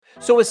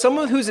So as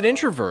someone who's an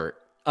introvert,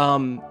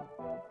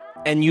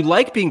 and you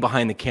like being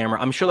behind the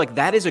camera, I'm sure like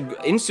that is a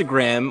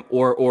Instagram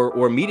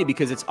or media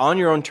because it's on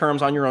your own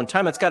terms, on your own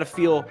time. That's got to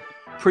feel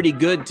pretty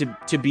good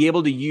to be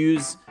able to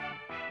use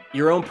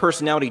your own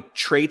personality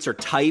traits or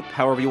type,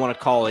 however you want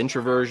to call it,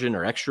 introversion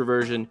or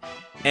extroversion,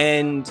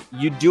 and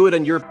you do it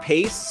on your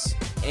pace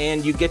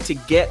and you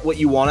get what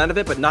you want out of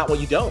it, but not what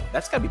you don't.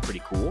 That's got to be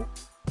pretty cool.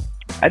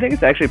 I think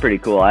it's actually pretty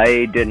cool.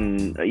 I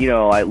didn't,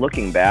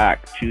 looking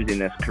back, choosing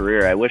this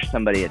career, I wish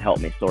somebody had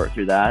helped me sort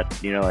through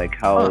that, like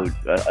how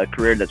a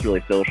career that's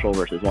really social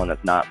versus one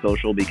that's not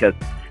social. Because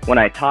when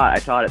I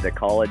taught at the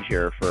college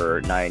here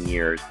for 9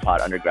 years,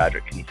 taught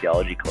undergraduate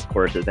kinesiology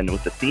courses. And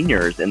with the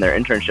seniors in their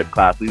internship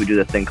class, we would do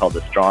this thing called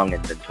the Strong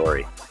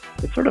Inventory.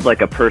 It's sort of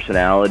like a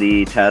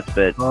personality test,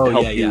 but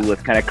helps you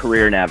with kind of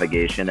career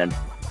navigation. And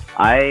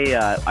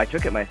I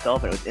took it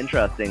myself, and it was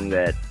interesting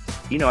that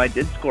I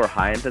did score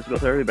high in physical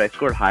therapy, but I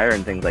scored higher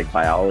in things like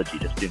biology,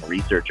 just doing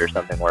research or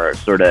something where it's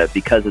sort of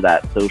because of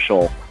that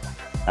social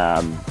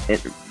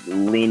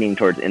leaning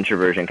towards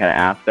introversion kind of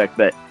aspect.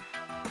 But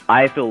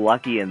I feel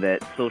lucky in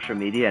that social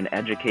media and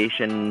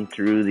education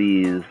through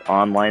these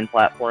online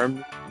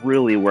platforms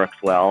really works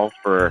well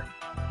for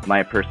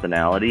my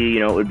personality.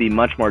 It would be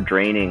much more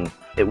draining.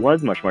 It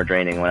was much more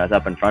draining when I was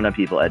up in front of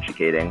people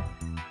educating.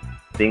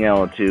 Being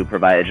able to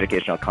provide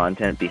educational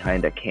content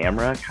behind a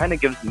camera kind of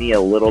gives me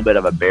a little bit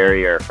of a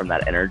barrier from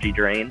that energy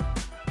drain.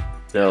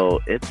 So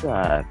it's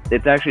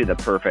actually the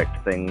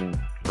perfect thing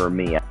for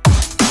me.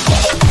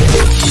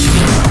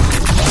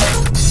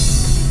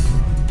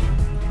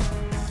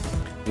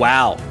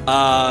 Wow.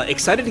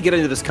 Excited to get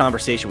into this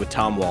conversation with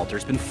Tom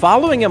Walters. Been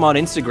following him on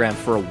Instagram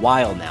for a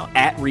while now,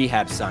 at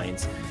Rehab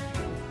Science.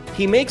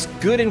 He makes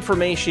good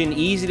information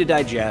easy to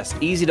digest,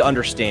 easy to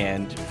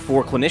understand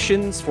for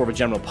clinicians, for the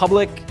general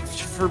public,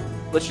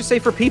 let's just say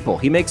for people.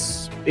 He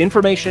makes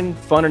information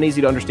fun and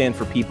easy to understand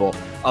for people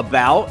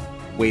about,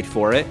 wait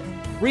for it,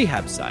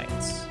 Rehab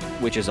Science,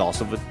 which is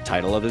also the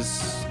title of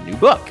his new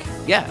book.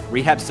 Yeah,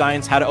 Rehab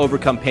Science, How to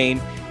Overcome Pain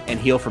and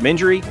Heal from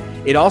Injury.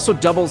 It also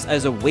doubles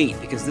as a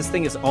weight because this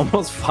thing is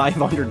almost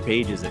 500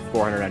 pages at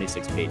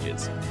 496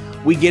 pages.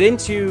 We get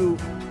into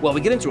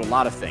a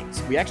lot of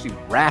things. We actually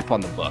wrap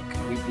on the book.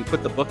 We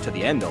put the book to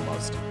the end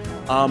almost.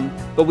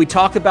 But we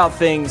talk about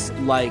things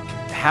like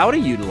how to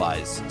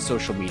utilize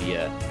social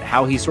media,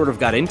 how he sort of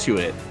got into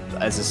it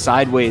as a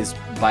sideways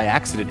by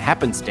accident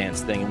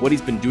happenstance thing, and what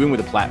he's been doing with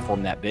a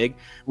platform that big.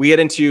 We get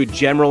into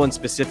general and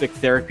specific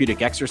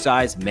therapeutic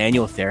exercise,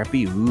 manual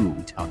therapy. Ooh,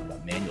 we talk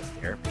about manual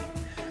therapy.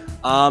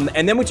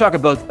 And then we talk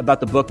about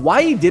the book,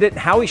 why he did it,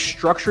 how he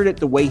structured it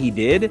the way he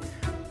did.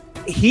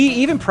 He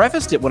even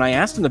prefaced it when I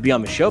asked him to be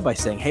on the show by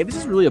saying, hey, this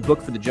is really a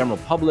book for the general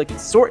public.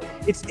 Part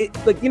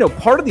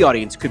of the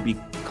audience could be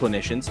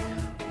clinicians.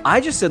 I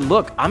just said,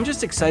 look, I'm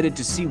just excited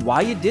to see why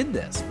you did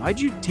this.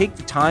 Why'd you take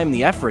the time,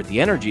 the effort, the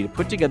energy to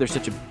put together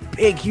such a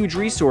big, huge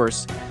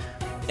resource?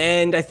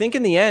 And I think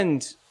in the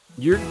end,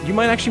 you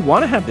might actually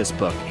want to have this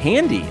book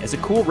handy as a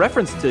cool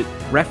reference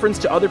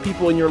to other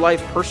people in your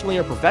life, personally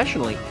or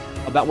professionally,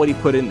 about what he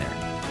put in there.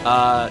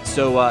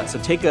 So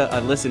take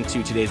a listen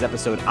to today's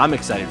episode. I'm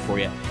excited for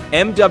you.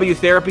 MW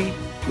Therapy,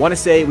 want to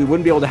say we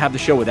wouldn't be able to have the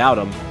show without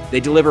them. They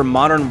deliver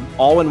modern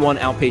all-in-one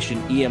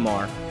outpatient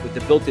EMR with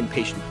the built-in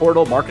patient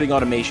portal, marketing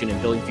automation, and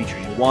billing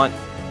features you want,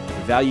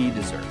 the value you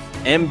deserve.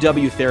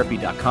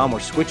 MWtherapy.com, where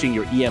switching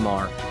your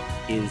EMR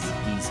is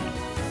easy.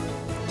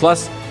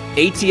 Plus,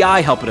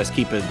 ATI helping us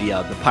keep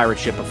the pirate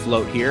ship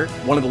afloat here.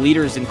 One of the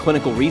leaders in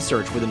clinical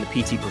research within the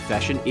PT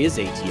profession is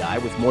ATI,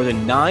 with more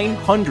than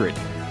 900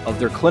 of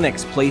their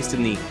clinics placed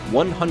in the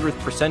 100th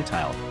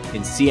percentile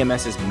in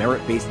CMS's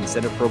merit-based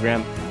incentive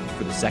program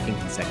for the second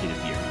consecutive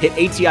year. Hit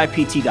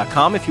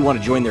ATIPT.com if you want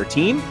to join their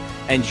team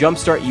and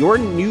jumpstart your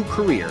new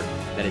career.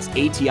 That is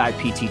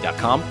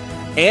ATIPT.com.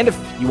 And if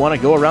you want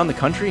to go around the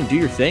country and do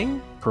your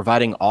thing,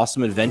 providing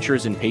awesome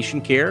adventures in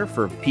patient care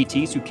for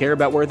PTs who care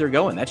about where they're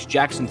going. That's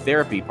Jackson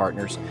Therapy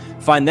Partners.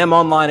 Find them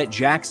online at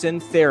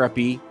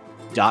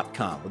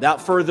jacksontherapy.com.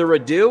 Without further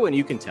ado, and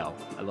you can tell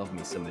I love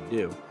me some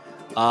ado,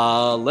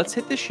 let's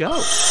hit the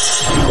show.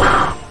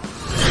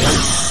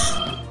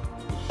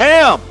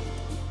 Bam!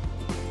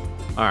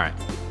 All right,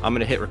 I'm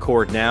going to hit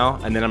record now,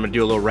 and then I'm going to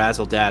do a little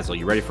razzle dazzle.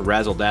 You ready for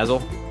razzle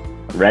dazzle?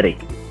 Ready.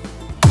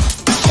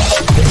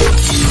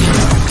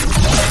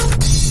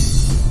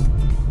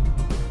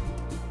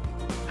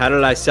 How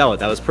did I sell it?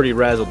 That was pretty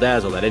razzle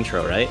dazzle, that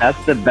intro, right?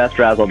 That's the best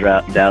razzle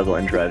dazzle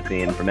intro I've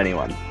seen from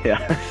anyone. Yeah.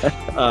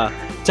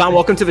 Tom,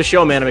 welcome to the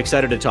show, man. I'm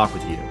excited to talk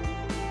with you.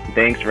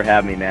 Thanks for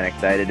having me, man.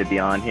 Excited to be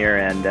on here.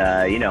 And,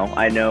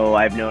 I know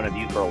I've known of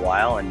you for a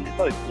while, and it's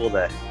always cool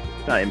to,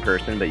 it's not in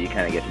person, but you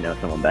kind of get to know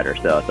someone better.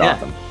 So it's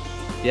awesome.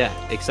 Yeah,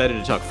 excited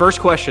to talk. First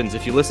questions.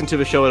 If you listen to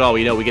the show at all,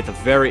 we get the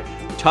very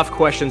tough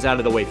questions out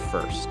of the way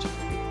first.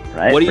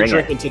 Right. What are you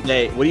drinking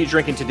today? What are you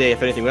drinking today,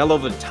 if anything? We all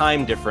have a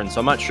time difference, so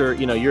I'm not sure.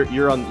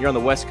 You're on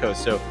the West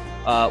Coast. So,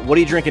 what are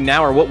you drinking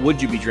now, or what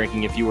would you be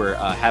drinking if you were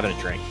having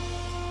a drink?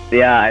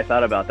 Yeah, I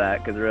thought about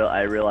that because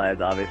I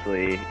realized,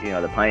 obviously,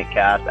 the pint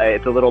cast,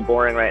 it's a little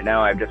boring right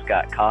now. I've just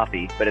got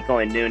coffee, but it's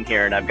only noon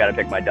here, and I've got to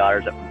pick my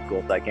daughters up from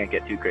school, so I can't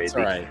get too crazy.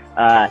 That's right.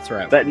 That's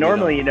right. But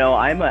normally,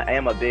 I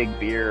am a big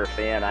beer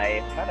fan. I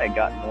kind of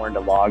got more into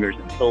lagers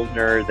and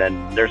pilsners,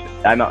 and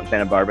I'm out in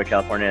Santa Barbara,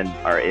 California, and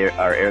our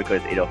area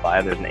code is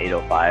 805. There's an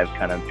 805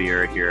 kind of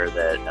beer here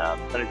that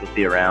sometimes you'll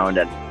see around,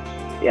 and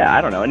yeah,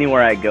 I don't know.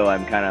 Anywhere I go,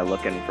 I'm kind of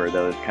looking for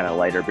those kind of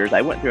lighter beers. I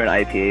went through an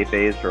IPA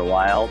phase for a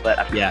while, but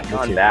I've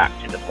gone back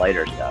to just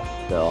lighter stuff.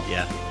 So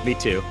yeah, me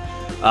too.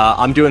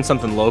 I'm doing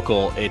something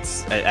local.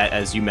 It's,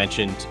 as you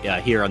mentioned,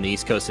 here on the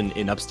East Coast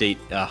in upstate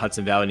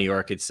Hudson Valley, New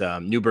York. It's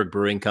Newburgh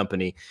Brewing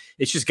Company.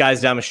 It's just guys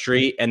down the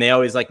street, and they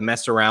always like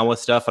mess around with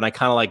stuff. And I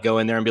kind of like go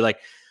in there and be like,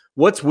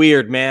 "What's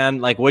weird, man?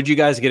 Like, what'd you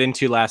guys get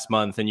into last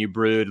month and you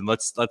brewed? And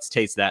let's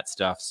taste that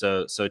stuff."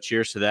 So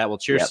cheers to that. Well,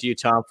 cheers to you,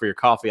 Tom, for your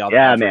coffee.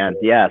 Yeah, man.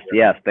 Yes.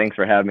 Thanks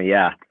for having me.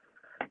 Yeah.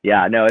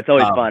 No, it's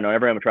always fun.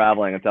 Whenever I'm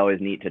traveling, it's always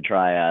neat to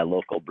try a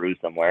local brew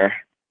somewhere.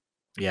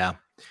 Yeah.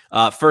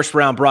 First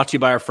round brought to you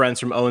by our friends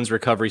from Owens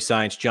Recovery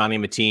Science, Johnny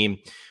and Mateen,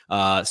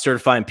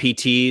 certifying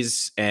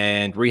PTs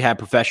and rehab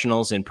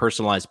professionals in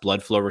personalized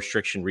blood flow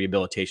restriction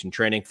rehabilitation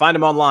training. Find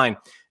them online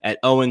at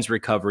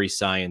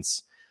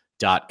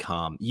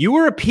owensrecoveryscience.com. You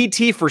were a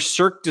PT for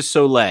Cirque du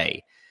Soleil.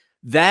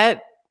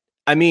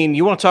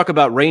 You want to talk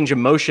about range of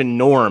motion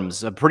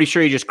norms. I'm pretty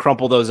sure you just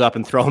crumple those up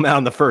and throw them out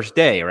on the first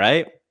day,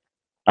 right?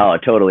 Oh,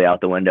 totally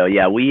out the window.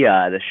 Yeah,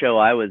 the show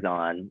I was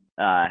on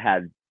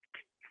had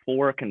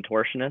 4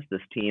 contortionists,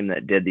 this team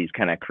that did these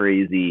kind of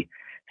crazy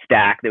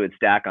they would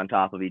stack on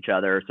top of each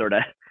other,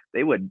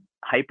 they would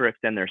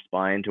hyperextend their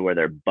spine to where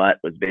their butt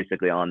was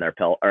basically on their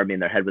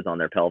their head was on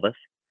their pelvis.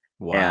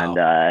 Wow.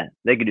 And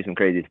they could do some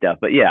crazy stuff.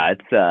 But yeah,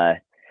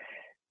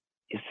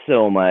 it's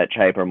so much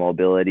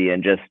hypermobility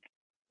and just,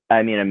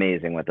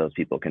 amazing what those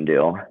people can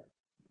do.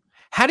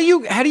 How do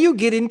you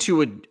get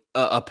into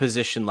a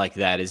position like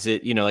that? Is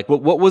it,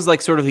 what was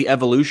like sort of the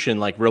evolution,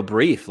 like real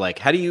brief? Like,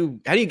 how do you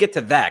get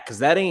to that? Because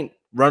that ain't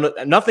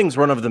nothing's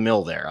run of the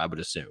mill there, I would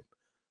assume.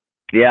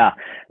 Yeah.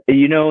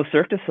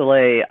 Cirque du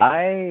Soleil,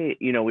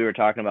 we were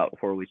talking about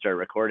before we started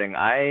recording,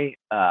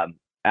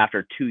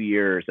 after 2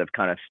 years of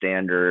kind of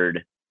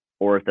standard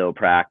ortho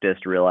practice,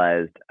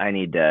 realized I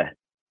need to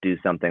do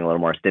something a little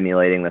more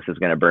stimulating. This is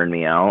going to burn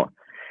me out.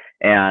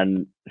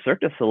 And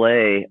Cirque du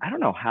Soleil, I don't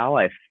know how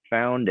I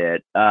found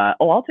it.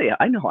 I'll tell you,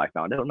 I know how I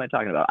found it. What am I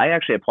talking about? I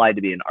actually applied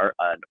to be a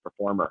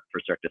performer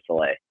for Cirque du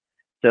Soleil.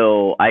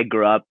 So I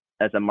grew up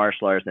as a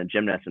martial artist and a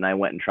gymnast, and I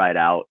went and tried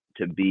out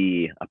to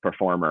be a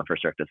performer for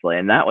Cirque du Soleil.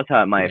 And that was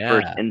my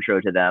first intro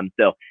to them.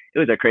 So it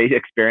was a crazy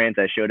experience.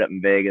 I showed up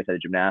in Vegas at a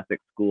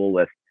gymnastics school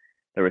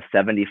there were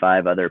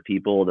 75 other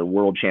people. The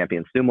world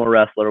champion sumo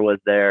wrestler was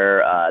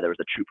there. There was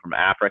a troupe from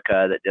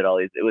Africa that did all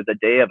these. It was a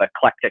day of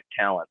eclectic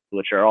talents,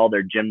 which are all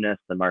their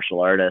gymnasts and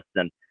martial artists.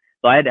 And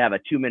so I had to have a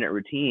 2-minute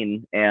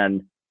routine,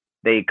 and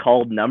they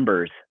called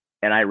numbers,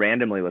 and I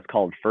randomly was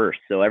called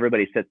first. So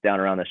everybody sits down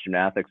around this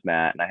gymnastics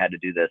mat, and I had to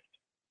do this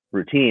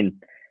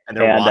routine. And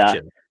they're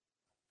watching.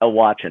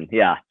 Watching,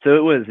 yeah. So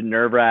it was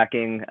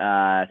nerve-wracking,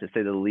 to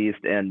say the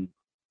least, and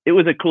it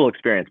was a cool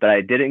experience. But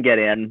I didn't get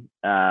in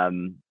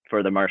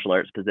for the martial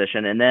arts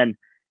position, and then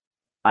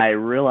I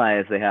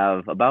realized they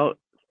have about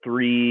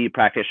 3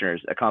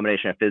 practitioners, a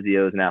combination of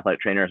physios and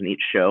athletic trainers in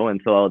each show. And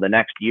so the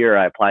next year,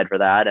 I applied for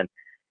that, and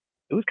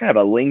it was kind of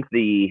a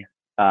lengthy.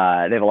 They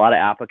have a lot of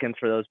applicants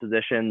for those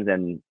positions,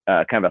 and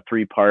kind of a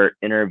 3-part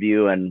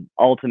interview. And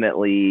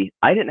ultimately,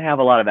 I didn't have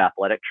a lot of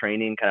athletic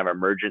training, kind of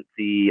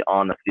emergency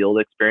on the field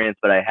experience,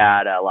 but I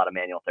had a lot of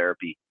manual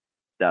therapy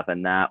stuff,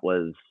 and that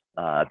was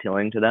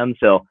appealing to them.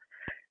 So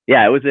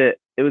yeah, it was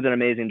an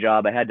amazing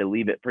job. I had to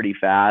leave it pretty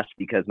fast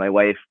because my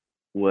wife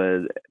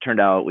we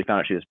found out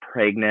she was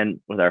pregnant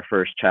with our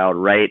first child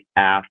right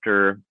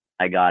after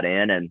I got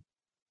in, and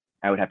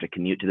I would have to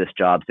commute to this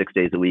job 6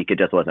 days a week. It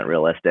just wasn't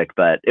realistic,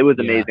 but it was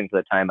amazing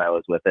for the time I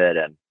was with it,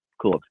 and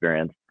cool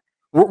experience.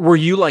 Were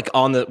you like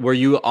on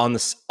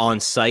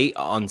site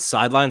on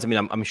sidelines?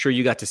 I'm sure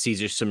you got to see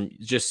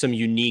just some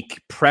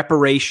unique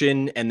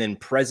preparation and then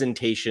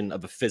presentation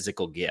of a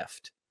physical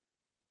gift.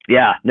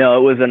 Yeah, no,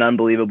 it was an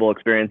unbelievable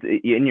experience.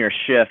 In your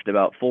shift,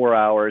 about 4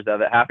 hours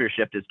of it, half your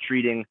shift is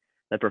treating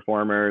the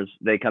performers.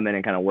 They come in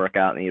and kind of work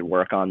out, and you'd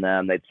work on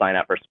them. They'd sign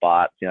up for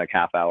spots, like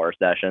half-hour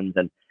sessions.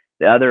 And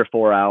the other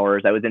 4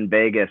 hours, I was in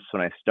Vegas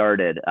when I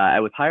started.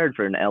 I was hired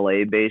for an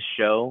LA-based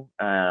show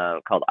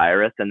called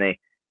Iris, and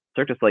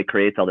Cirque du Soleil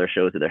creates all their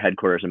shows at their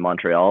headquarters in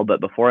Montreal.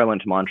 But before I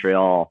went to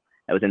Montreal,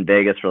 I was in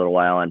Vegas for a little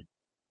while, and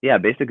yeah,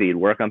 basically you'd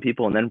work on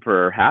people, and then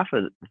for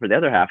the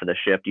other half of the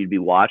shift, you'd be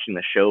watching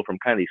the show from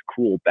kind of these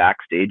cool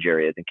backstage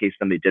areas in case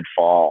somebody did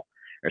fall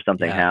or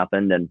something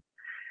happened. And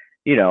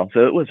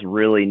so it was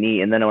really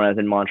neat. And then when I was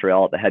in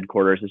Montreal at the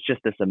headquarters, it's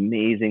just this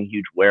amazing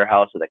huge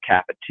warehouse with a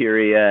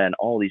cafeteria and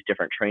all these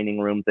different training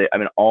rooms.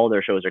 All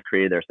their shows are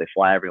created there, so they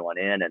fly everyone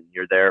in, and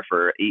you're there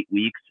for 8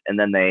 weeks, and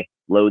then they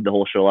load the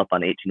whole show up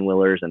on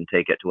 18-wheelers and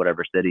take it to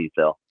whatever city.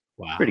 So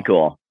wow, pretty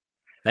cool.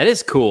 That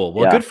is cool.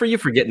 Well, good for you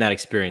for getting that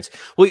experience.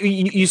 Well,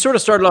 you sort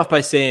of started off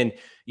by saying,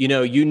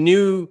 You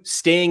knew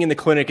staying in the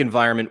clinic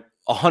environment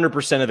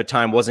 100% of the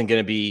time wasn't going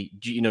to be,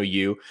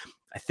 you.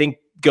 I think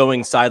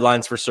going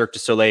sidelines for Cirque du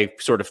Soleil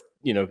sort of,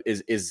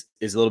 is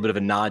a little bit of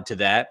a nod to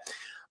that.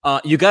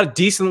 You got a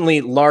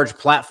decently large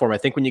platform. I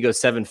think when you go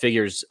 7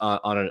 figures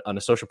on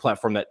a social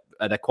platform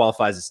that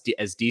qualifies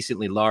as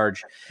decently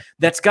large,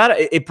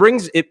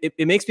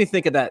 it makes me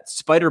think of that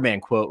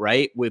Spider-Man quote,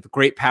 right? With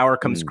great power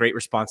comes great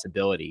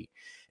responsibility.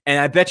 And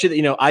I bet you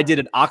that, I did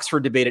an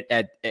Oxford debate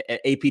at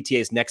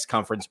APTA's next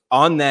conference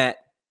on that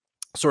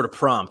sort of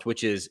prompt,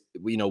 which is,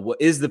 what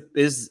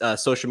is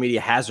social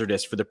media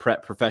hazardous for the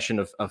profession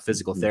of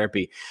physical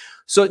therapy?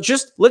 So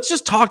let's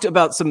just talk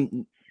about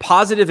some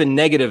positive and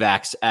negative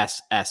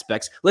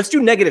aspects. Let's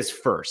do negatives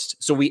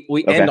first. So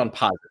we end on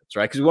positives,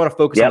 right? Because we want to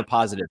focus on the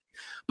positive.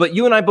 But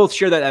you and I both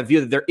share that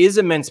view that there is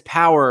immense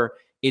power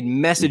in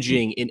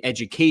messaging, in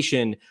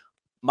education.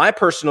 My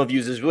personal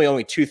views is really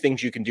only 2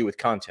 things you can do with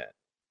content.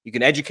 You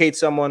can educate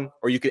someone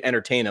or you can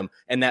entertain them.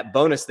 And that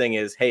bonus thing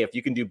is, hey, if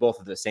you can do both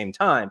at the same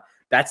time,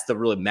 that's the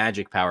really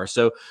magic power.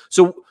 So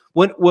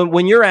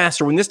when you're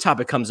asked, or when this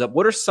topic comes up,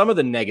 what are some of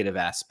the negative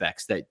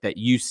aspects that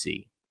you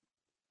see?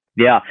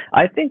 Yeah,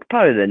 I think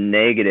probably the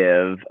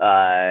negative,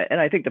 and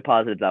I think the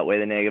positives outweigh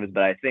the negatives,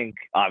 but I think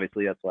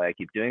obviously that's why I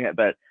keep doing it.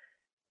 But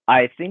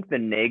I think the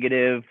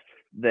negative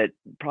that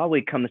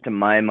probably comes to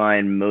my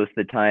mind most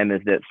of the time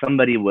is that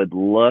somebody would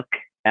look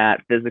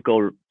at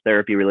physical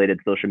therapy related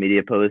social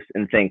media posts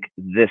and think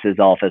this is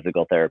all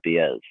physical therapy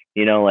is.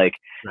 Right.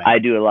 I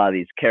do a lot of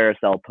these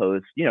carousel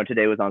posts.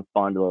 Today was on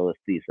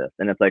spondylolisthesis,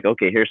 and it's like,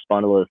 okay, here's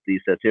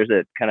spondylolisthesis. Here's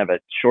a kind of a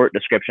short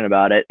description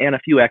about it and a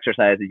few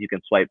exercises you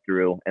can swipe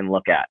through and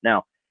look at.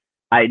 Now,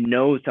 I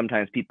know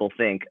sometimes people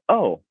think,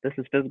 oh, this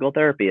is physical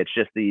therapy. It's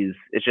just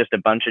a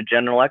bunch of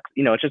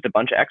it's just a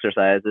bunch of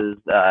exercises.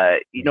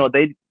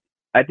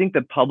 I think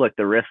the public,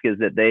 the risk is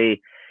that they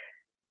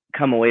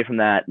come away from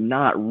that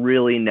not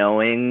really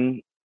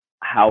knowing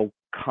how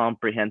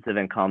comprehensive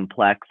and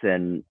complex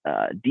and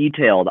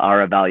detailed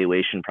our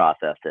evaluation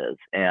process is.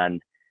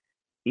 And,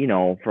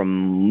 from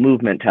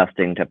movement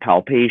testing to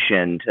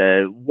palpation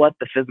to what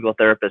the physical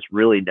therapist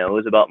really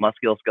knows about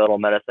musculoskeletal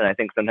medicine, I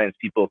think sometimes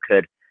people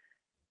could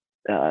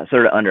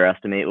sort of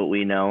underestimate what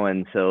we know.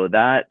 And so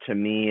that to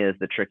me is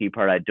the tricky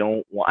part.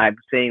 I'm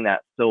saying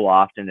that so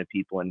often to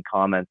people in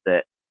comments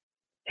that,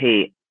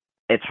 hey,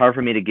 it's hard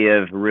for me to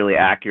give really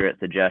accurate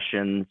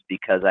suggestions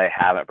because I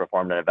haven't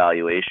performed an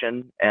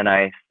evaluation. And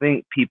I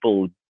think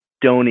people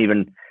don't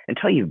even,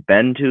 until you've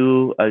been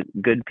to a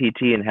good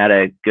PT and had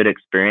a good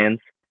experience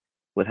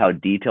with how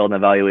detailed an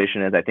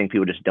evaluation is, I think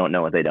people just don't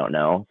know what they don't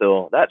know.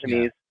 So that to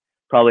me is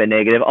probably a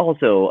negative.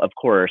 Also, of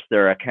course,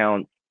 there are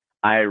accounts,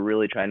 I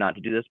really try not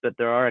to do this, but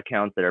there are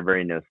accounts that are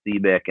very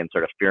nocebic and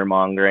sort of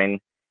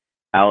fear-mongering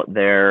out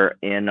there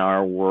in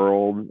our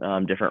world,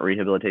 different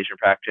rehabilitation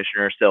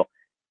practitioners. So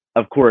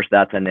of course,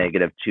 that's a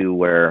negative too,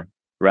 where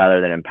rather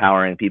than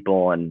empowering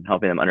people and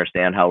helping them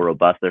understand how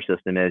robust their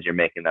system is, you're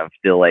making them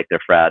feel like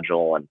they're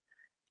fragile and,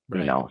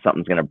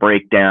 something's going to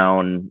break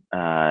down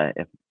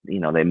if,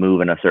 they move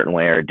in a certain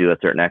way or do a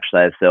certain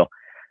exercise. So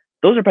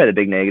those are probably the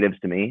big negatives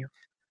to me.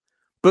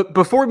 But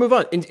before we move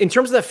on, in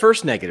terms of that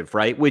first negative,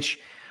 right, which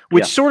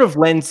sort of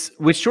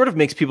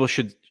makes people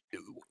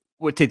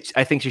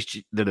I think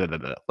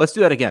let's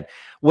do that again.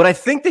 What I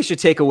think they should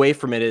take away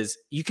from it is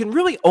you can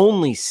really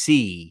only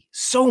see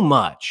so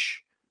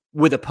much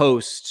with a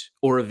post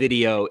or a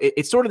video.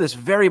 It's sort of this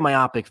very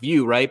myopic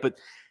view, right? But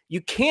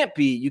you can't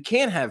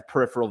have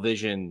peripheral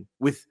vision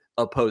with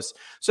a post.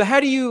 So how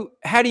do you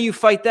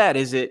fight that?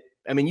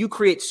 You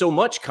create so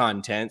much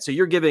content, so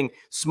you're giving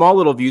small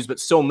little views, but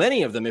so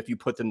many of them, if you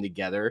put them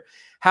together,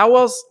 how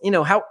else,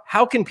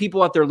 how can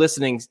people out there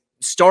listening,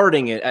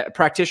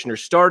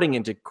 practitioners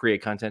starting to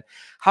create content,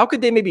 how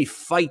could they maybe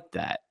fight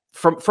that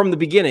from the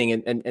beginning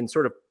and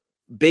sort of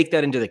bake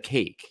that into the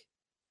cake?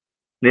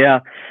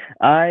 Yeah,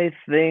 I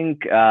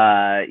think,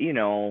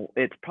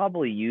 it's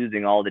probably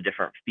using all the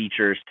different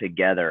features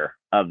together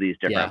of these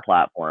different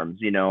platforms.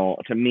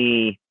 To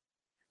me,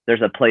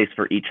 there's a place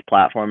for each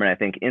platform. And I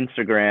think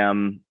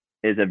Instagram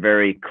is a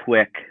very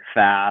quick,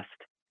 fast,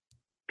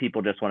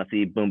 people just want to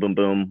see boom, boom,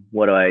 boom.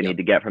 What do I need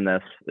to get from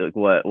this? And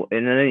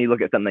then you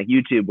look at something like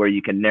YouTube where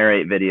you can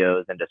narrate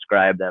videos and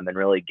describe them and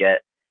really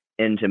get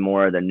into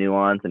more of the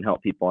nuance and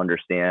help people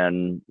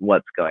understand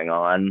what's going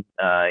on.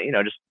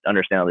 Just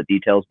understand all the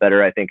details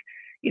better. I think,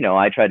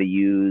 I try to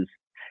use,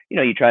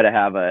 you try to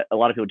have a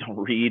lot of people don't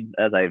read,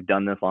 as I've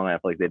done this long. I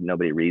feel like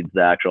nobody reads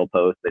the actual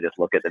post. They just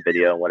look at the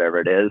video and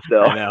whatever it is.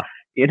 So,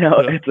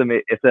 it's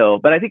amazing. So,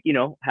 but I think,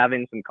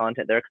 having some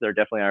content there, because there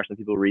definitely are some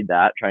people who read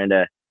that, trying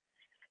to,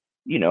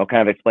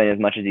 kind of explain as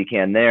much as you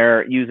can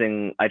there.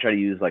 I try to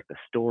use like the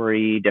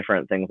story,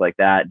 different things like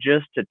that,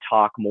 just to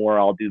talk more.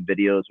 I'll do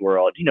videos where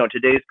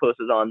today's post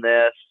is on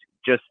this,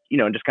 just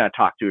kind of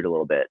talk through it a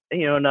little bit.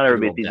 Not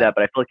everybody sees that,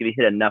 but I feel like if you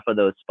hit enough of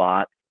those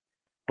spots,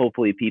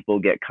 hopefully people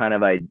get kind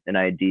of an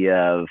idea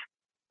of,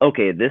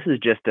 okay, this is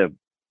just a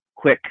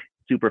quick,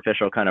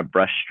 superficial kind of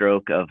brush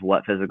stroke of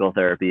what physical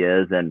therapy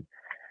is. And,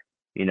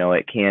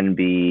 it can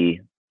be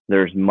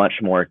there's much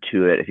more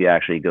to it if you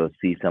actually go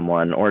see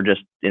someone, or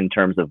just in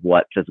terms of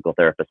what physical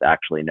therapists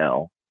actually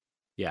know.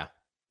 Yeah.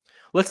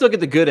 Let's look at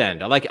the good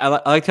end. I like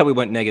how we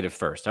went negative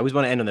first. I always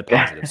want to end on the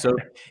positive. So,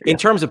 in Yeah.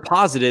 terms of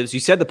positives, you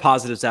said the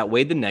positives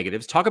outweighed the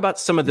negatives. Talk about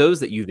some of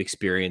those that you've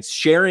experienced,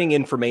 sharing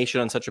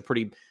information on such a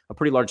pretty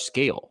large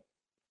scale.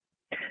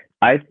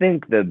 I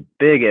think the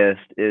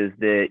biggest is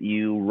that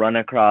you run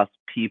across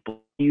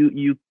people.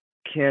 You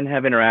can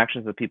have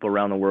interactions with people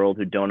around the world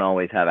who don't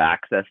always have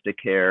access to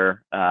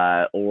care,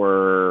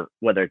 or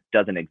whether it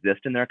doesn't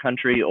exist in their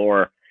country,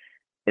 or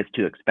it's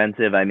too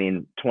expensive. I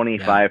mean, Yeah.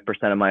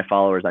 25% of my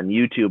followers on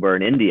YouTube are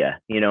in India,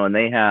 and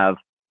they have,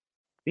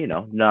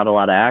 not a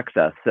lot of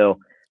access. So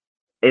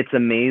it's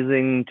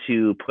amazing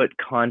to put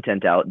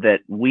content out that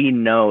we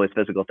know as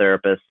physical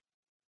therapists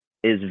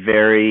is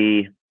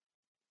very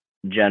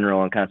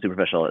general and kind of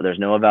superficial. There's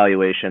no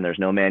evaluation, there's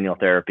no manual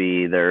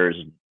therapy, there's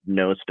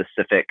no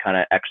specific kind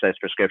of exercise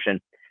prescription,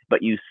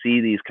 but you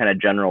see these kind of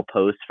general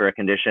posts for a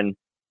condition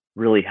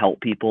really help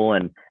people.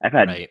 And I've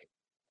had Right.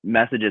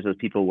 messages with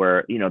people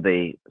where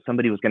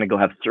somebody was going to go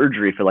have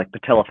surgery for like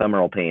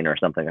patellofemoral pain or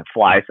something, and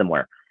fly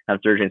somewhere, have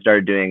surgery, and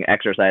started doing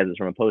exercises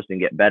from a post and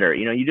get better.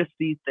 You just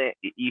see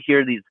you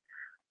hear these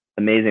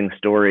amazing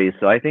stories.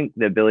 So I think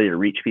the ability to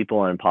reach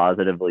people and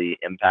positively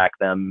impact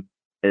them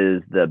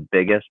is the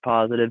biggest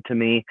positive to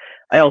me.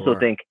 I also Sure.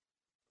 think,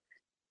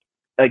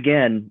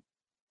 again,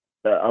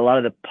 a lot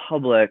of the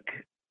public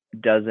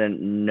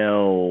doesn't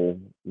know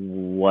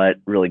what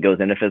really goes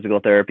into physical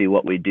therapy,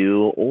 what we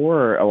do,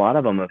 or a lot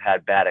of them have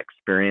had bad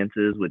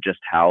experiences with just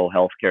how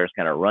healthcare is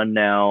kind of run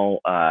now,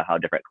 how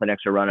different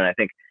clinics are run. And I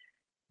think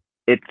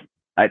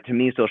to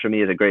me, social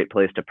media is a great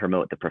place to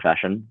promote the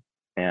profession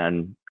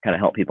and kind of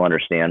help people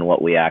understand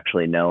what we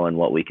actually know and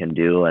what we can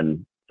do.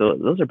 And so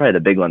those are probably the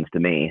big ones to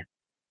me.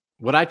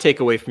 What I take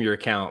away from your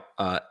account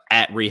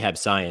at Rehab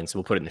Science,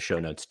 we'll put it in the show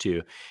notes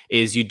too,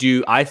 is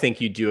I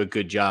think you do a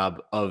good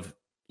job of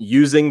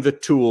using the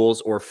tools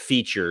or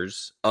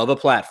features of a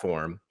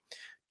platform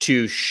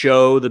to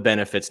show the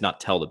benefits, not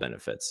tell the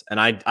benefits.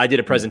 And I did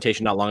a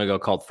presentation not long ago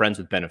called Friends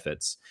with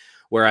Benefits,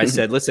 where I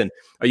said, listen,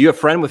 are you a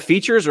friend with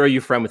features or are you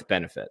a friend with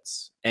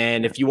benefits?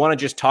 And if you want to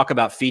just talk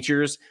about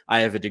features,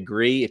 I have a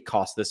degree. It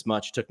costs this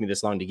much. It took me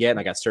this long to get. And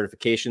I got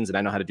certifications and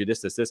I know how to do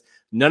this.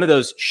 None of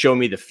those show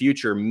me the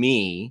future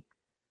me.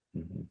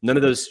 None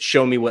of those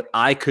show me what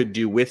I could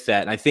do with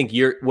that. And I think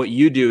what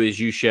you do is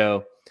you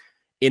show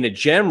in a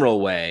general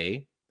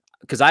way,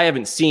 because I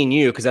haven't seen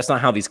you, because that's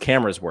not how these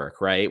cameras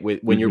work, right?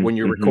 When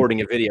you're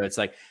recording a video, it's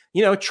like,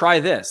 try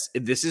this.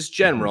 This is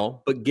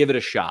general, but give it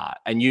a shot.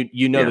 And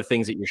Yeah. the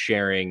things that you're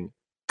sharing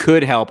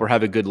could help or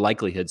have a good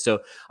likelihood.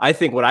 So I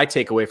think what I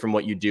take away from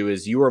what you do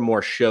is you are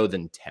more show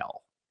than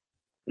tell.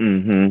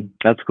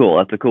 That's cool.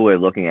 That's a cool way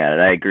of looking at it.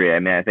 I agree. I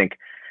mean, I think,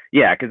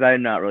 yeah, because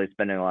I'm not really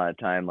spending a lot of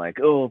time like,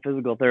 oh,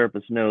 physical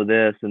therapists know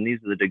this and these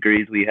are the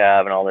degrees we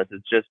have and all this.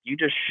 It's just, you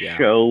just Yeah.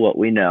 show what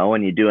we know,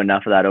 and you do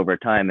enough of that over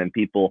time, and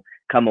people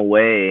come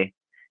away,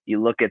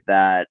 you look at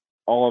that,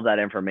 all of that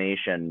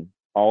information,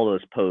 all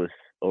those posts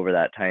over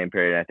that time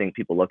period. I think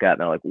people look at it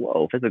and they're like,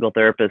 whoa, physical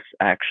therapists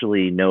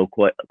actually know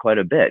quite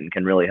a bit and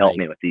can really help Right.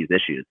 me with these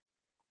issues.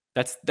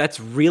 That's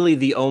really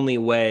the only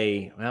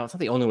way. Well, it's not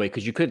the only way,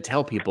 because you could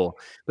tell people,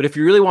 but if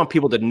you really want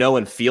people to know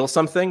and feel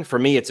something, for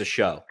me, it's a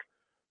show,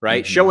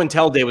 right? Show and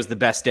tell day was the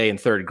best day in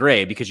third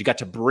grade because you got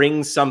to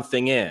bring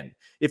something in.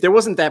 If there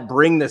wasn't that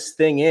bring this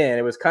thing in,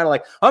 it was kind of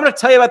like, I'm going to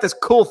tell you about this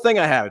cool thing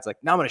I have. It's like,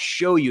 now I'm going to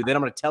show you, then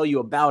I'm going to tell you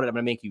about it. I'm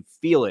going to make you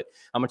feel it.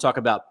 I'm going to talk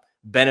about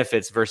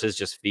benefits versus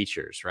just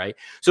features, right?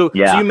 So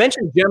you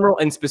mentioned general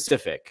and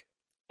specific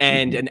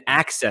and an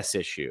access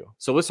issue.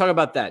 So let's talk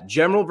about that.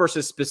 General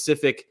versus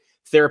specific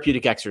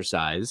therapeutic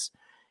exercise.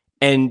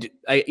 And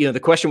the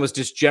question was,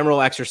 does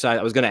general exercise,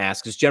 I was going to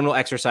ask, does general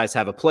exercise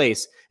have a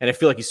place? And I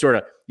feel like you sort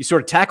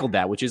of tackled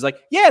that, which is like,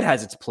 yeah, it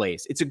has its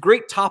place. It's a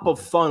great top of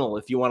funnel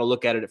if you want to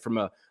look at it from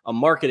a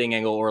marketing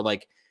angle, or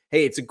like,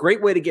 hey, it's a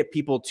great way to get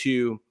people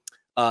to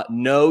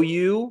know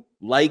you,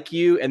 like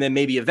you, and then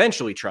maybe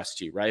eventually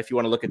trust you, right? If you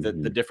want to look at the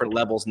different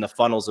levels and the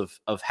funnels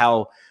of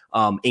how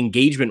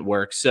engagement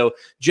works. So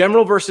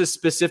general versus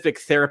specific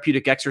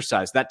therapeutic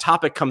exercise, that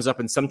topic comes up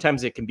and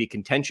sometimes it can be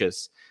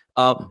contentious.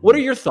 What are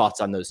your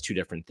thoughts on those two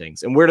different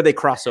things, and where do they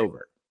cross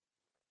over?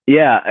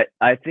 Yeah,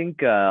 I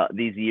think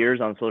these years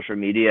on social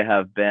media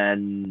have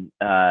been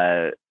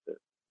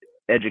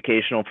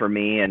educational for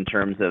me in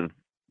terms of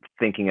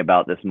thinking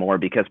about this more,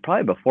 because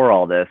probably before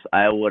all this,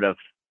 I would have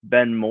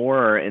been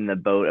more in the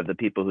boat of the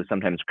people who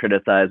sometimes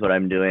criticize what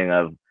I'm doing,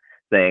 of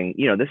saying,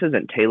 this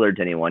isn't tailored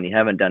to anyone. You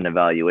haven't done an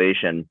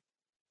evaluation,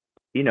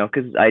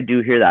 because I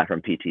do hear that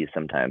from PTs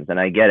sometimes, and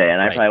I get it.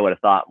 And I probably would have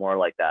thought more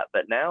like that.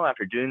 But now,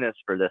 after doing this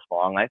for this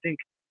long, I think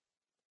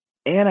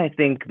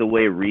the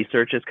way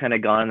research has kind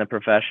of gone in the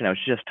profession, I was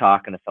just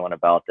talking to someone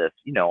about this,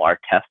 our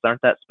tests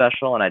aren't that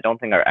special, and I don't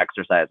think our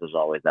exercise is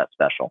always that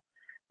special.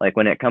 Like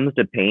when it comes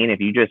to pain, if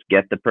you just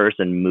get the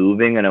person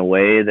moving in a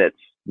way that's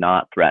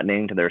not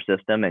threatening to their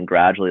system and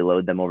gradually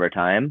load them over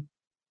time,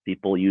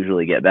 people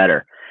usually get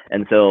better.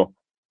 And so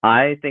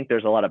I think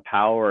there's a lot of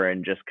power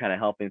in just kind of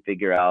helping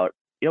figure out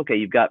okay,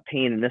 you've got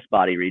pain in this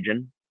body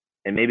region,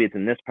 and maybe it's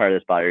in this part of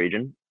this body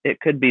region. It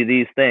could be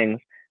these things.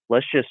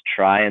 Let's just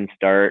try and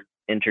start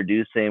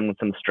introducing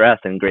some stress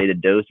in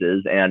graded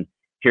doses. And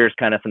here's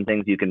kind of some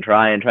things you can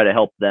try and try to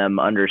help them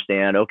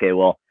understand, okay,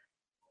 well,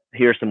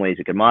 here's some ways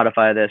you could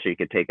modify this, or you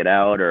could take it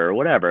out, or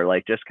whatever.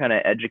 Like, just kind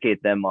of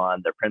educate them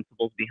on the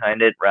principles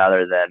behind it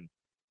rather than,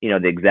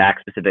 the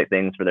exact specific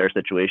things for their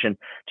situation.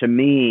 To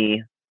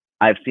me,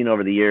 I've seen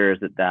over the years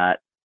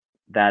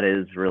that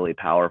is really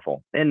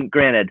powerful. And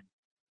granted,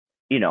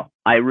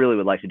 I really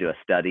would like to do a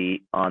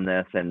study on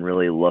this and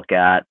really look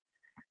at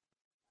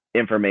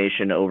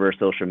information over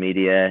social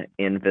media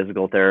in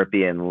physical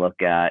therapy and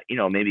look at,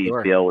 maybe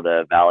Sure. be able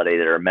to validate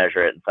it or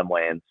measure it in some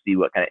way and see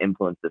what kind of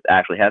influence this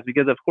actually has.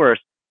 Because, of course,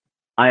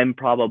 I'm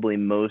probably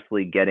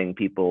mostly getting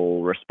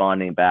people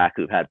responding back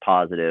who've had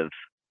positive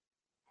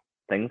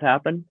things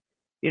happen.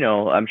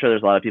 I'm sure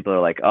there's a lot of people who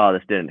are like, oh,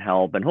 this didn't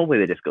help. And hopefully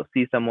they just go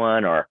see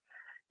someone, or,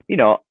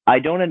 I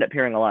don't end up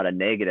hearing a lot of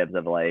negatives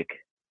of like,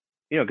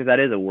 because that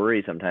is a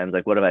worry sometimes.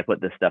 Like, what if I put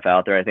this stuff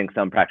out there? I think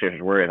some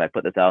practitioners worry, if I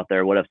put this out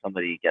there, what if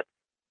somebody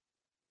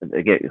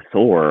they get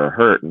sore or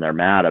hurt and they're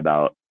mad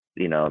about,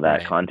 that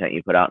Right. content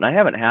you put out. And I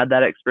haven't had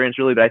that experience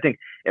really, but I think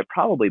it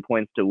probably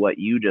points to what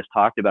you just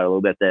talked about a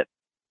little bit, that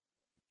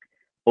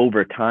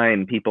over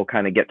time people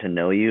kind of get to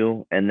know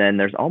you, and then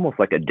there's almost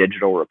like a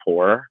digital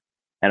rapport.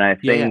 And I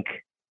Yeah.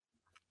 think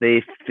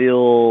they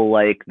feel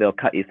like they'll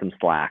cut you some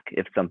slack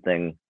if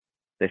something,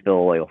 they feel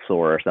a little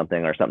sore or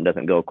something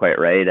doesn't go quite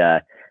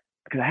right.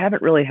 Because I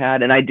haven't really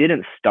had, and I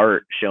didn't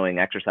start showing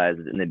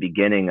exercises in the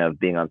beginning of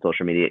being on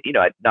social media,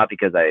 not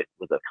because I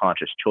was a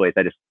conscious choice.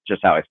 I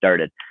just how I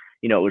started.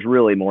 It was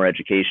really more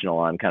educational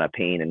on kind of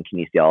pain and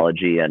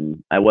kinesiology.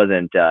 And I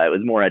wasn't, it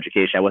was more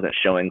education. I wasn't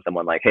showing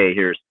someone like, hey,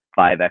 here's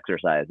 5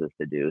 exercises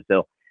to do.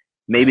 So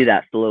maybe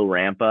Right. that slow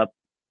ramp up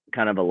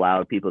kind of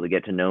allowed people to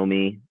get to know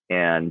me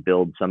and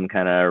build some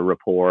kind of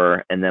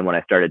rapport. And then when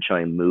I started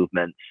showing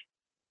movements,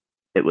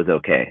 it was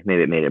okay.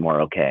 Maybe it made it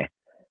more okay.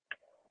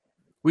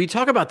 We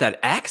talk about that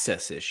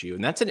access issue,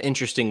 and that's an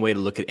interesting way to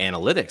look at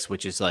analytics,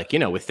 which is like,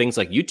 with things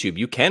like YouTube,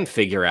 you can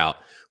figure out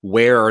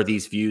where are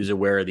these views or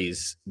where are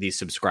these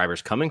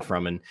subscribers coming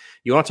from. And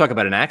you want to talk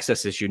about an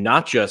access issue,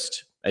 not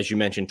just, as you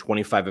mentioned,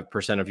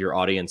 25% of your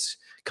audience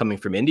coming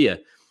from India.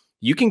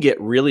 You can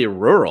get really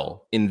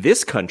rural in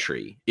this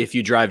country if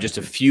you drive just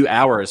a few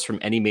hours from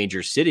any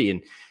major city.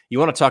 And you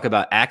want to talk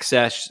about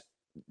access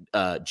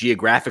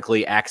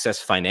geographically, access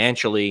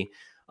financially,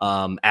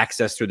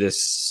 access through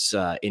this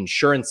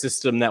insurance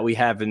system that we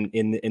have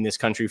in this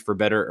country, for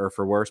better or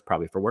for worse,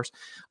 probably for worse.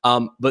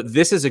 But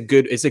this is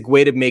it's a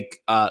way to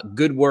make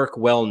good work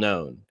well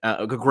known,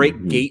 a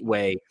great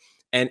gateway,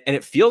 and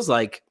it feels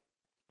like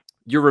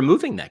you're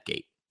removing that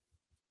gate.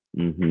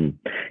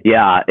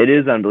 Yeah, it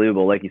is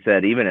unbelievable. Like you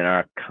said, even in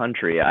our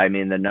country, I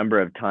mean, the number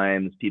of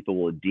times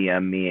people will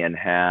DM me and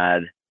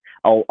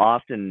I'll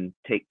often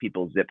take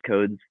people's zip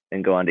codes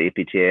and go onto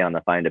APTA on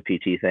the Find a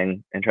PT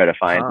thing and try to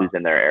find who's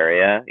in their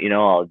area.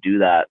 I'll do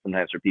that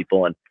sometimes for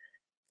people. And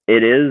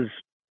it is,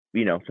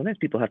 sometimes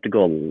people have to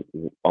go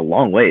a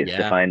long ways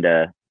to find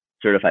a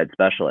certified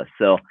specialist.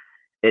 So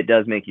it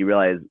does make you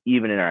realize,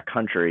 even in our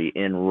country,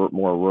 in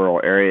more rural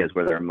areas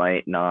where there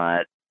might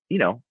not,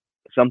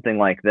 something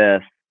like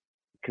this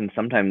can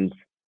sometimes,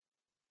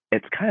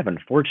 it's kind of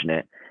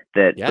unfortunate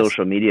that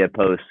social media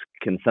posts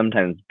can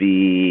sometimes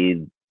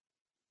be,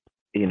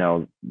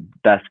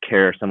 best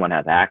care someone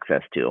has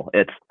access to.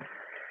 It's,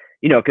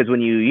 because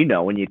when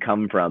when you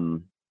come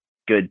from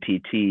good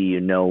PT,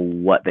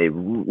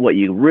 what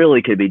you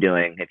really could be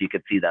doing if you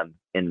could see them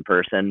in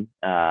person.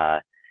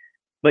 But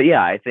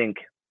yeah, I think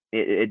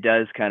it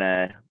does kind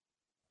of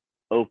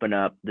open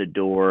up the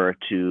door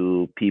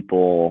to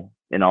people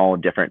in all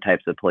different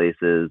types of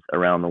places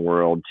around the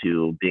world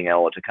to being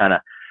able to kind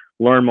of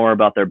learn more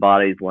about their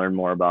bodies, learn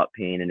more about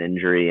pain and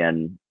injury,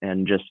 and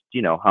just,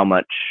 how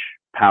much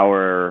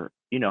power,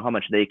 how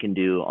much they can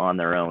do on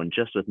their own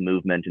just with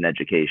movement and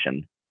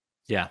education.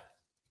 Yeah.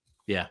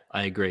 Yeah,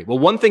 I agree. Well,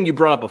 one thing you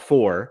brought up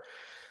before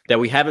that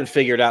we haven't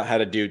figured out how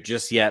to do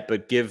just yet,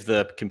 but give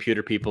the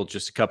computer people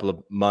just a couple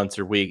of months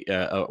or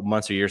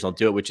months or years, I'll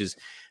do it, which is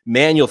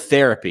manual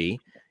therapy.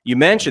 You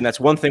mentioned that's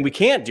one thing we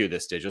can't do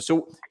this digital.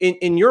 So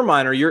in your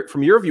mind, or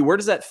from your view, where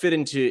does that fit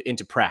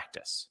into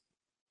practice?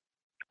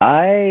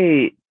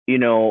 I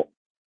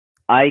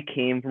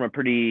came from a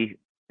pretty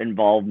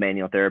involved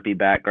manual therapy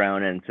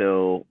background. And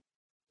so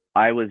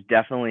I was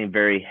definitely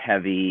very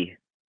heavy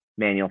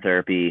manual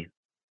therapy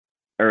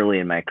early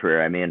in my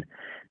career. I mean,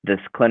 this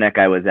clinic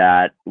I was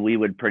at, we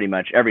would pretty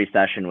much, every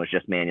session was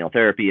just manual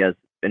therapy as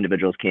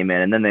individuals came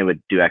in, and then they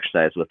would do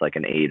exercise with like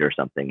an aid or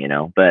something,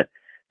 but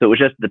so it was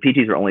just the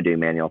PTs were only doing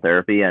manual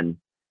therapy. And,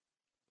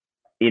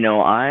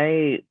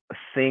 I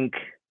think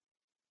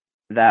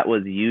that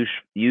was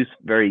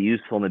very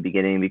useful in the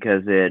beginning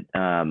because it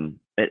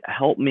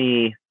helped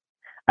me,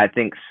 I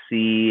think,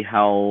 see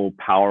how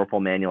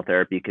powerful manual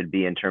therapy could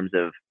be in terms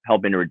of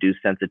helping to reduce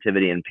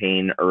sensitivity and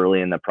pain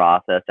early in the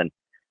process. And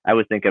I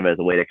would think of it as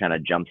a way to kind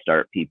of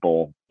jumpstart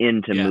people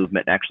into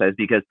movement and exercise,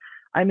 because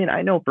I mean,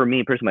 I know for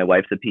me personally, my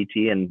wife's a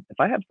PT, and if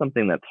I have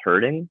something that's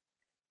hurting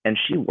and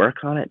she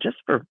works on it just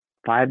for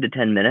 5 to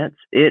 10 minutes,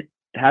 it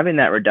having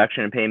that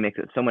reduction in pain makes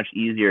it so much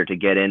easier to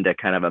get into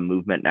kind of a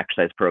movement and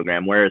exercise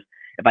program. Whereas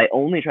if I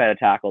only try to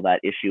tackle that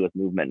issue with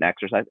movement and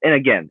exercise, and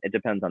again, it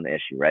depends on the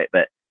issue, right?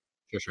 But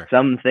For sure.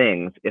 some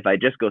things, if I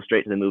just go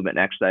straight to the movement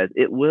and exercise,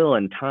 it will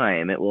in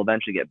time, it will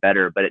eventually get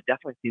better, but it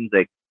definitely seems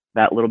like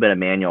that little bit of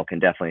manual can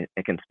definitely,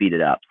 it can speed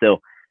it up. So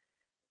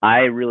I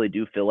really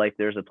do feel like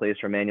there's a place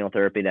for manual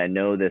therapy. And I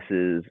know this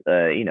is,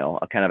 a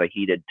kind of a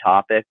heated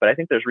topic, but I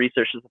think there's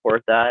research to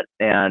support that.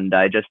 And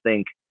I just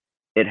think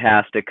it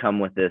has to come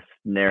with this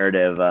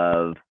narrative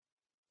of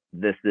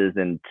this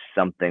isn't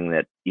something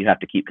that you have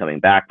to keep coming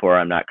back for.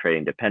 I'm not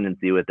creating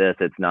dependency with this.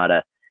 It's not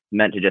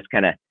meant to just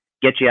kind of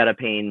get you out of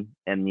pain,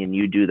 and then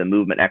you do the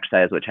movement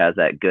exercise, which has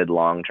that good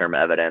long-term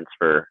evidence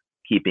for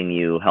keeping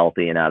you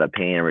healthy and out of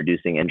pain and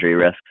reducing injury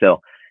risk.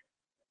 So,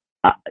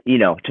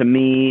 to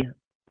me,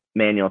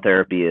 manual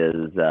therapy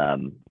is,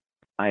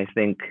 I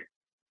think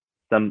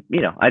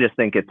I just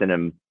think it's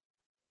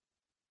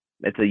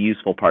a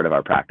useful part of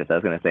our practice. I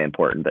was going to say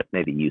important, but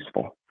maybe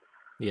useful.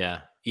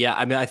 Yeah. Yeah.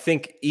 I mean, I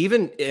think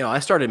even, I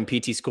started in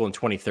PT school in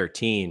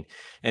 2013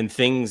 and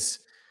things,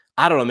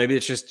 I don't know, maybe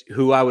it's just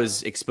who I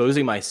was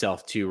exposing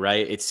myself to,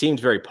 right? It seemed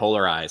very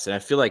polarized. And I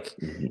feel like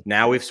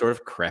now we've sort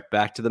of crept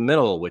back to the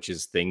middle, which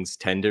is things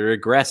tend to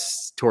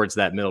regress towards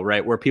that middle,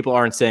 right? Where people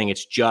aren't saying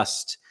it's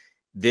just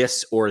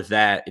this or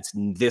that. It's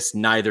this,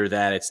 neither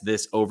that. It's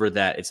this over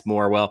that. It's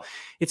more, well,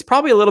 it's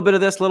probably a little bit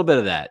of this, a little bit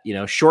of that,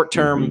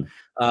 short-term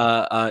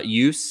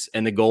use.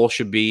 And the goal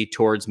should be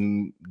towards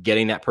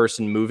getting that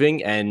person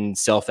moving and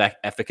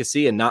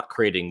self-efficacy and not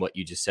creating what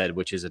you just said,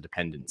 which is a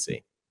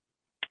dependency.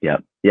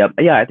 Yep.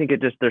 Yeah, I think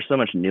there's so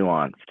much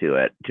nuance to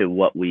it, to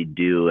what we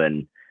do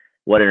and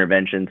what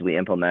interventions we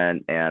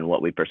implement and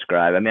what we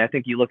prescribe. I mean, I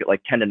think you look at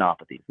like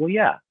tendinopathies. Well,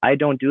 yeah, I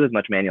don't do as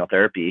much manual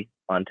therapy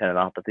on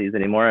tendinopathies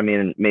anymore. I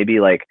mean, maybe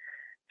like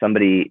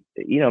somebody,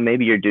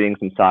 maybe you're doing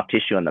some soft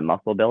tissue on the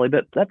muscle belly,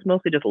 but that's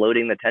mostly just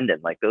loading the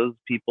tendon. Like those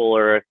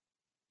people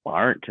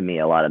aren't to me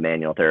a lot of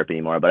manual therapy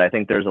anymore. But I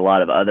think there's a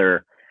lot of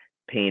other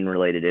pain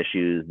related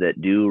issues that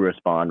do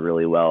respond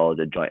really well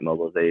to joint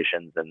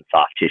mobilizations and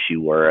soft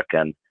tissue work.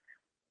 And,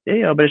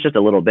 but it's just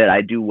a little bit.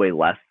 I do way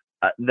less.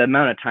 The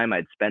amount of time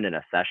I'd spend in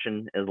a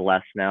session is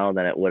less now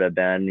than it would have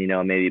been,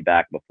 maybe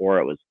back before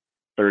it was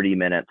 30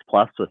 minutes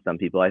plus with some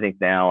people. I think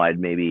now I'd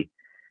maybe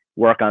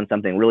work on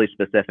something really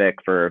specific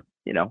for,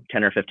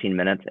 10 or 15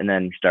 minutes and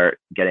then start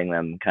getting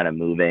them kind of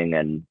moving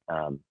and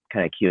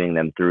kind of cueing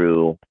them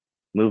through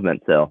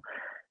movement. So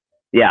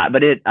yeah,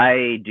 but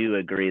I do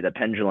agree the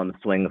pendulum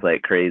swings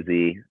like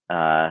crazy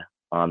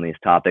on these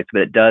topics,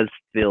 but it does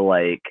feel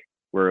like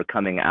we're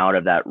coming out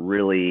of that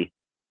really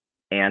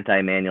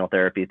anti-manual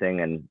therapy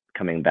thing and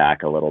coming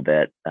back a little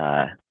bit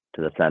to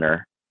the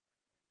center.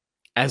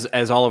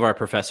 As all of our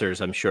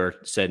professors, I'm sure,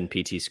 said in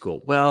PT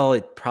school, well,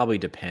 it probably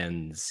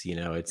depends.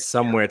 It's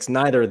somewhere. It's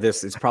neither of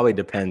this. It probably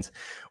depends,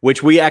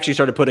 which we actually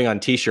started putting on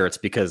T-shirts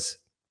because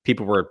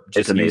people were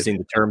just using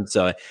the term.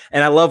 So,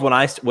 and I love when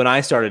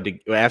I started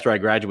to, after I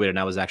graduated and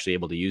I was actually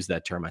able to use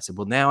that term, I said,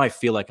 well, now I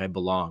feel like I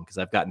belong because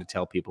I've gotten to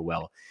tell people,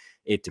 well,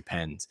 it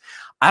depends.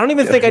 I don't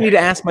even think I need to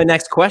ask my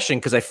next question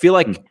because I feel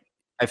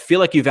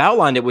like you've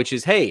outlined it, which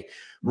is, hey,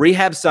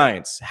 rehab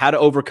science, how to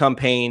overcome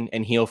pain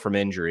and heal from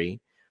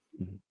injury.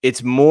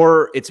 It's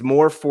more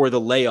for the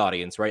lay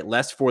audience, right?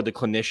 Less for the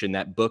clinician,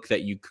 that book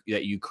that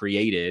you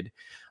created.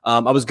 I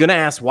was going to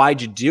ask,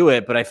 why'd you do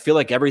it? But I feel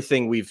like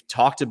everything we've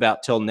talked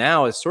about till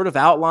now is sort of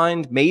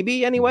outlined,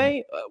 maybe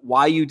anyway,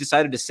 why you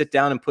decided to sit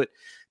down and put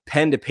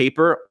pen to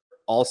paper,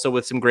 also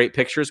with some great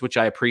pictures, which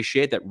I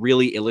appreciate, that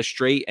really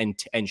illustrate and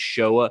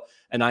show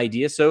an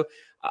idea. So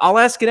I'll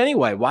ask it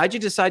anyway. Why'd you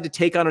decide to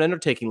take on an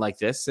undertaking like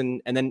this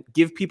and then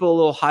give people a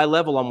little high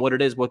level on what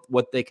it is,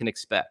 what they can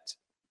expect?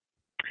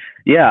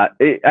 Yeah,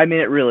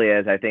 it really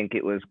is. I think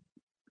it was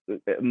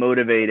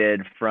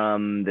motivated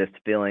from this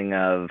feeling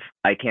of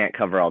I can't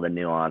cover all the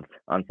nuance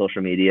on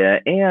social media,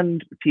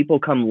 and people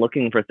come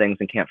looking for things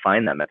and can't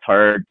find them. It's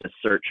hard to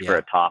search for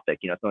a topic.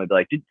 Somebody be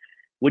like,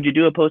 would you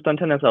do a post on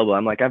tennis elbow?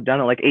 I'm like, I've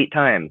done it like 8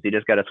 times. You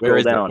just got to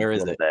scroll down a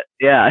little bit.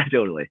 Yeah,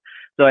 totally.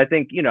 So I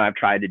think, I've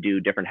tried to do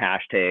different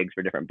hashtags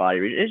for different body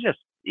regions. It's just,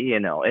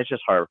 it's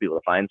just hard for people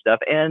to find stuff,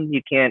 and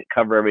you can't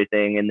cover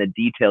everything in the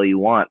detail you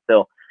want.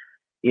 So,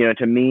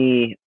 to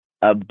me,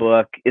 a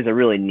book is a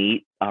really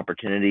neat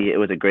opportunity. It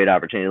was a great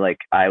opportunity. Like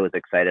I was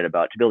excited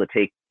about to be able to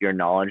take your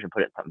knowledge and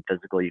put it in something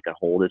physical you can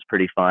hold is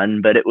pretty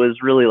fun. But it was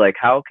really like,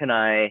 how can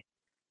I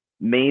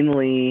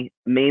mainly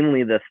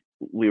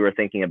we were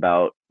thinking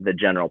about the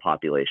general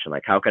population.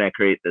 Like how can I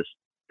create this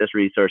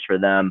resource for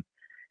them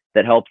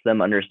that helps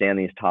them understand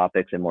these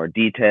topics in more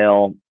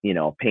detail,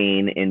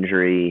 pain,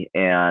 injury,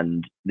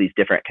 and these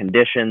different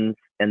conditions,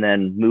 and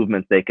then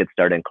movements they could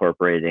start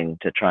incorporating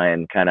to try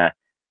and kind of,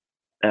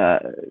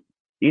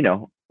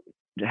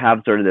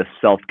 have sort of this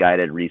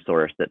self-guided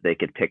resource that they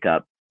could pick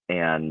up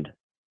and,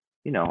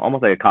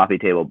 almost like a coffee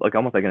table, like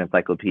almost like an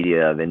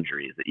encyclopedia of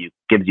injuries that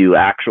gives you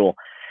actual,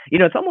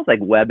 it's almost like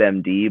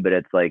WebMD, but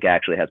it's like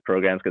actually has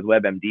programs, because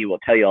WebMD will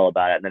tell you all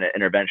about it, and then an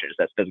intervention just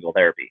has physical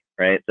therapy,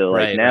 right? So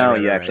like now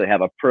you actually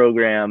have a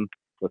program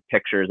with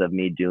pictures of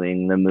me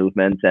doing the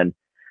movements. And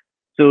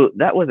so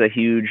that was a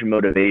huge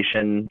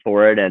motivation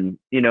for it. And,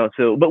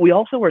 but we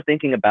also were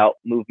thinking about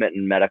movement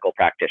and medical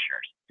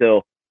practitioners.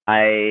 So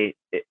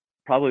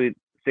probably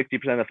 60%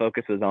 of the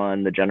focus was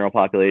on the general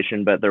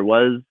population, but there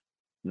was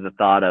the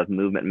thought of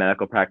movement and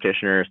medical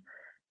practitioners.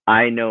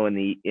 I know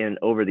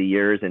over the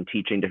years in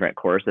teaching different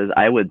courses,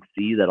 I would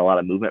see that a lot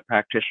of movement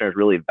practitioners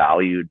really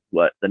valued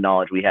what the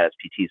knowledge we had as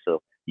PT.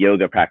 So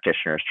yoga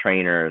practitioners,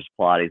 trainers,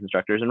 Pilates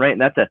instructors,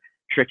 and that's a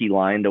tricky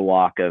line to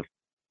walk of,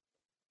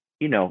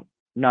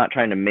 not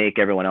trying to make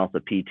everyone else a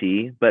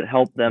PT, but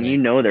help them.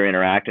 Right. They're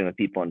interacting with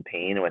people in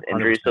pain and with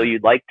injury, 100%. So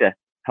you'd like to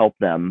help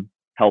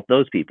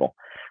those people.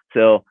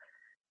 So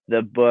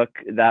the book,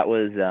 that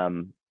was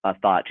a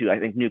thought too. I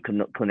think new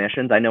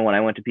clinicians. I know when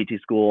I went to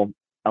PT school,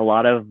 a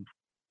lot of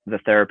the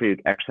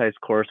therapeutic exercise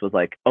course was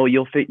like, oh,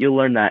 you'll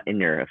learn that in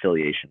your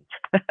affiliations.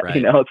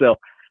 Right. So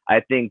I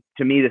think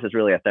to me, this is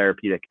really a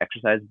therapeutic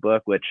exercise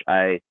book, which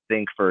I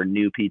think for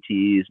new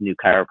PTs, new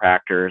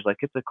chiropractors, like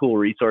it's a cool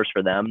resource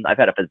for them. I've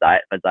had a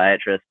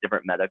physiatrist,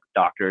 different medical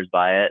doctors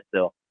buy it.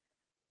 So,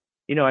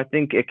 I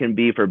think it can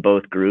be for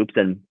both groups,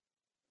 and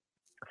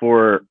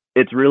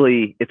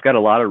it's got a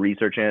lot of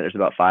research in it. There's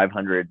about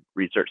 500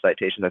 research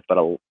citations. That's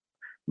about a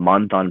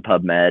month on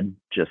PubMed,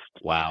 just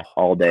wow,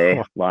 all day,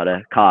 a lot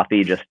of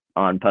coffee just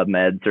on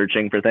PubMed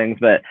searching for things.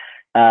 But,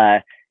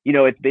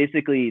 it's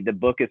basically, the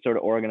book is sort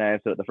of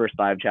organized so that the first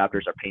 5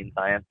 chapters are pain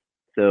science.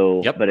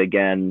 So, yep. But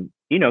again,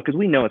 because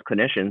we know as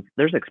clinicians,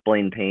 there's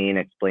Explain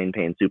Pain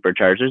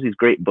Supercharged. There's these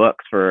great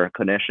books for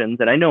clinicians.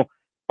 And I know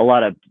a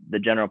lot of the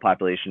general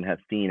population has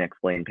seen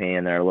Explain Pain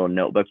in their little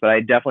notebooks, but I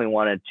definitely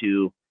wanted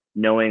to,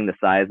 knowing the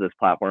size of this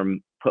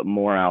platform, put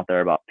more out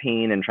there about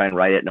pain and try and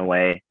write it in a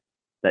way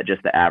that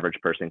just the average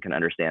person can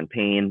understand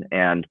pain.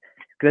 And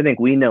because I think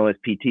we know as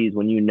PTs,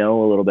 when you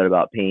know a little bit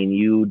about pain,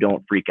 you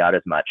don't freak out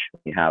as much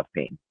when you have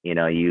pain.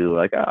 You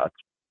like, oh, it's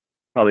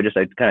probably just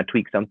I kind of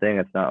tweak something.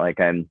 It's not like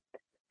I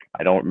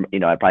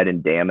probably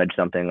didn't damage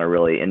something or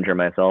really injure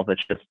myself.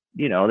 It's just,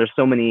 there's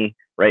so many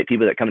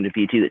people that come into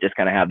PT that just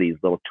kind of have these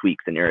little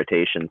tweaks and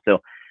irritations. So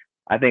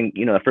I think,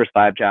 the first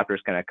 5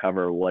 chapters kind of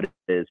cover what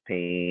is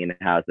pain,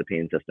 how does the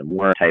pain system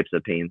work, types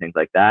of pain, things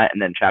like that.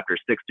 And then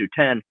chapters 6 through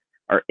 10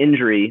 are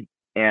injury.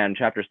 And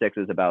chapter 6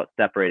 is about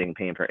separating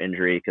pain from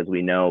injury, because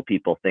we know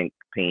people think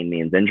pain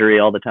means injury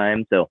all the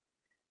time. So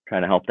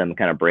trying to help them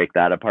kind of break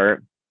that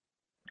apart.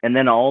 And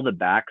then all the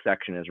back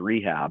section is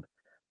rehab.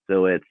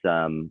 So it's,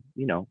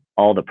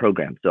 all the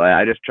programs. So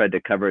I just tried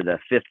to cover the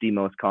 50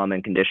 most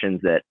common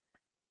conditions that,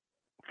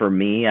 for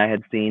me, I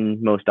had seen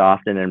most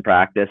often in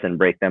practice, and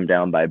break them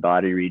down by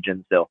body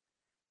region. So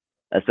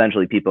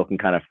essentially people can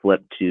kind of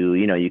flip to,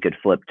 you could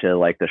flip to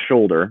like the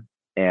shoulder,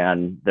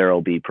 and there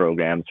will be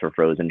programs for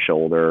frozen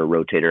shoulder,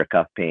 rotator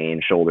cuff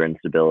pain, shoulder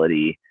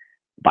instability,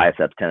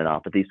 biceps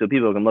tendinopathy. So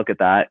people can look at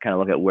that, kind of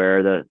look at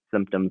where the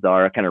symptoms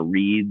are, kind of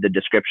read the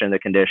description of the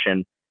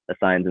condition, the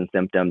signs and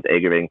symptoms,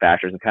 aggravating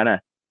factors, and kind of,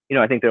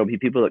 I think there will be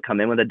people that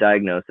come in with a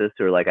diagnosis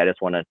who are like, I just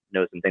want to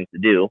know some things to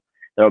do.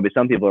 There will be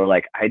some people who are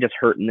like, I just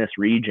hurt in this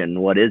region.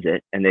 What is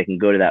it? And they can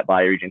go to that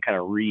body region, kind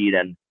of read.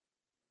 And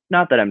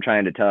not that I'm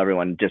trying to tell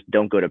everyone, just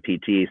don't go to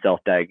PT,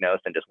 self-diagnose,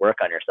 and just work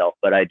on yourself.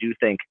 But I do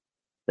think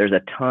there's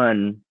a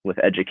ton with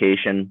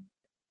education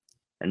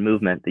and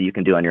movement that you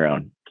can do on your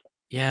own.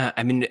 Yeah.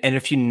 I mean, and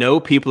if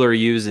people are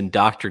using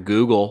Dr.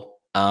 Google,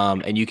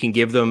 and you can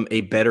give them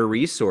a better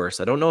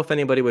resource, I don't know if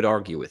anybody would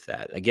argue with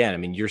that. Again, I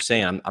mean, you're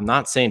saying, I'm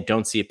not saying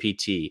don't see a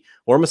PT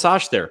or a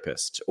massage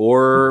therapist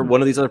or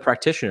one of these other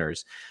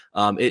practitioners.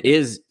 It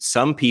is,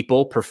 some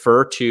people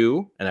prefer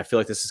to, and I feel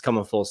like this is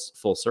coming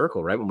full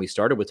circle, right? When we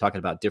started with talking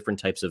about different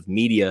types of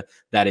media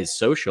that is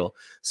social,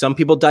 some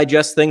people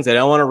digest things they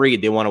don't want to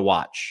read, they want to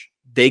watch.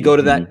 They go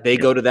to that,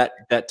 go to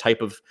that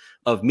type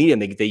of medium.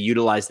 They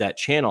utilize that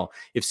channel.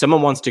 If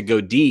someone wants to go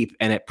deep,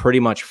 and at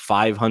pretty much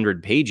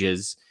 500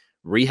 pages,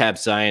 Rehab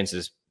Science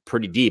is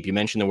pretty deep. You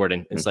mentioned the word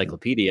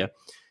encyclopedia.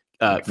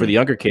 For the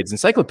younger kids,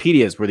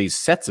 encyclopedias were these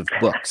sets of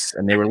books,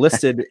 and they were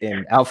listed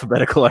in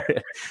alphabetical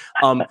order.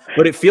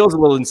 But it feels a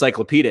little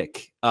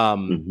encyclopedic.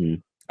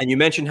 And you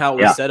mentioned how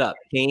it was set up: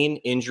 pain,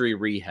 injury,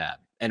 rehab.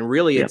 And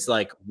really it's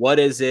like, what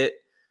is it?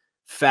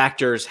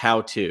 Factors,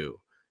 how to.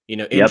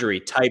 Injury,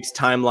 types,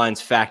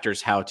 timelines,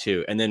 factors, how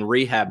to. And then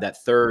rehab,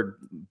 that third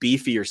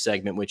beefier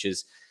segment, which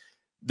is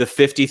the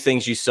 50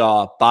 things you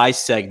saw by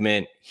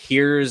segment.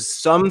 Here's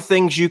some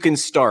things you can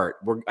start.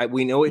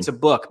 We know it's a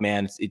book,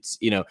 man.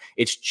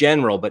 It's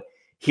general, but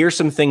here's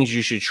some things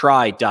you should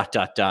try, ...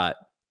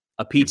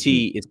 A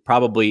PT is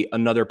probably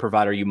another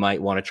provider you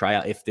might want to try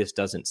out if this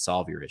doesn't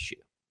solve your issue.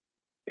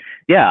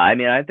 Yeah. I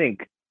mean, I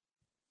think,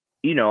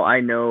 I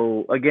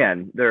know,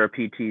 again, there are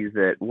PTs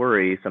that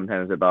worry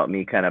sometimes about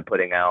me kind of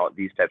putting out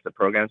these types of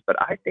programs, but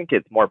I think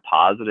it's more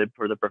positive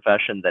for the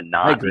profession than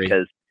not,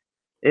 because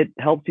it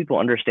helps people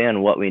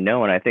understand what we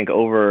know. And I think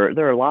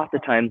there are lots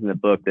of times in the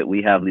book that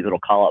we have these little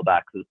call out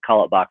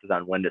boxes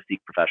on when to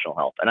seek professional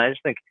help. And I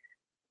just think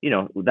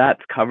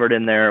that's covered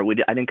in there.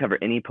 I didn't cover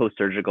any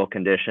post-surgical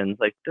conditions.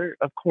 Like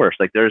of course,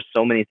 like there's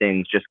so many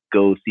things. Just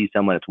go see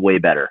someone. It's way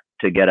better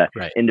to get a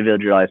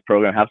individualized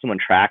program, have someone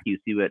track you,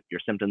 see what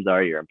your symptoms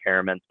are, your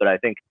impairments. But I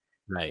think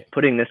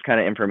putting this kind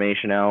of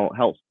information out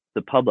helps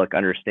the public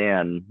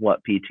understand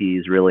what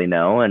PTs really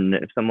know. And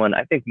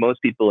I think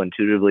most people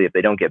intuitively, if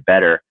they don't get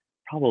better,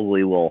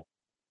 probably will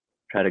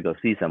try to go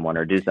see someone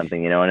or do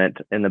something,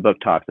 and the book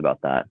talks about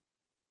that.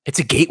 It's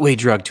a gateway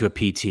drug to a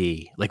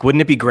PT. Like,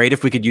 wouldn't it be great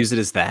if we could use it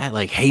as that?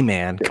 Like, hey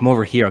man, come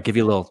over here. I'll give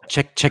you a little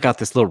check out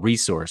this little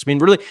resource. I mean,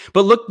 really,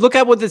 but look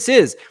at what this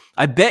is.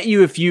 I bet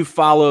you if you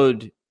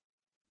followed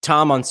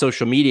Tom on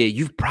social media,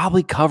 you've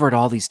probably covered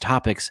all these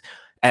topics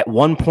at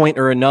one point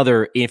or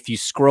another if you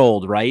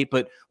scrolled, right?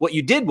 But what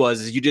you did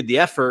is you did the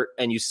effort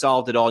and you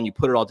solved it all and you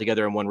put it all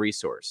together in one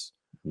resource.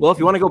 Well, if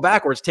you want to go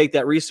backwards, take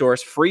that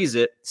resource, freeze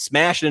it,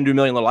 smash it into a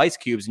million little ice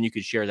cubes, and you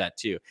could share that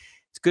too.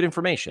 It's good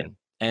information.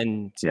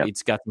 And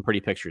it's got some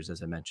pretty pictures,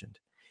 as I mentioned.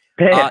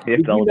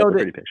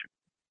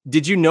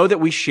 Did you know that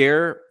we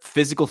share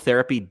physical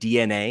therapy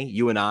DNA?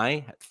 You and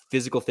I,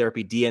 physical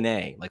therapy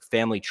DNA, like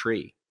family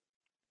tree.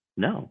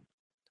 No,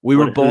 we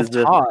were both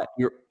taught.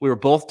 We were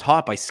both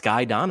taught by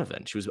Sky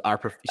Donovan. She was your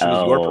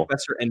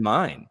professor and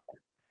mine.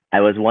 I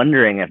was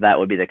wondering if that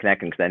would be the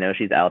connection because I know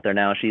she's out there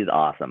now. She's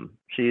awesome.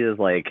 She is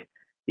like.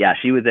 Yeah,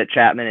 she was at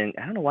Chapman, and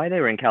I don't know why they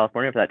were in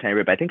California for that time,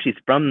 but I think she's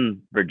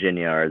from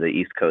Virginia or the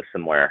East Coast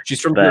somewhere. She's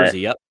from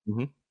Jersey, yep.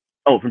 Mm-hmm.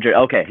 Oh, from Jersey.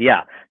 Okay,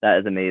 yeah, that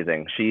is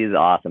amazing. She's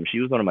awesome.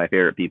 She was one of my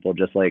favorite people,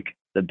 just like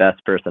the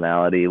best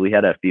personality. We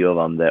had a few of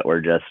them that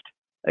were just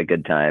a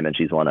good time, and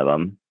she's one of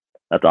them.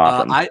 That's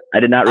awesome. I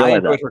did not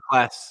realize that. I enjoyed her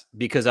class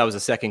because I was a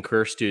second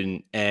career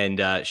student,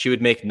 and she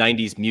would make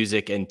 90s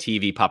music and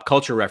TV pop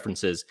culture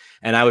references,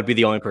 and I would be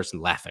the only person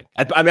laughing.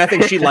 I mean, I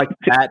think she liked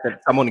that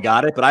someone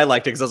got it, but I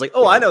liked it because I was like,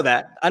 oh, I know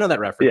that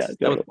reference. Yeah,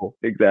 that was cool.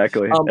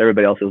 Exactly.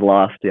 Everybody else is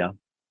lost, yeah.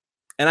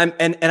 And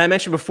I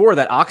mentioned before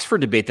that Oxford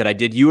debate that I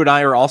did. You and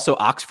I are also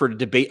Oxford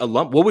debate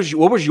alum. What was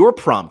your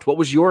prompt? What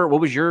was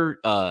your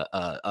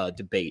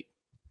debate?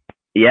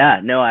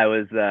 Yeah, no, I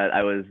was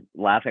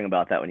laughing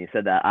about that when you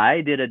said that.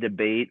 I did a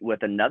debate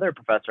with another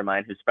professor of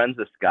mine who's friends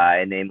with this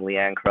guy named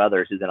Leanne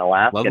Crothers, who's in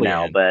Alaska Love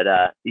now. Leanne. But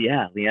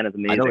Leanne is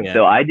amazing.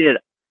 So I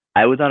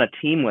was on a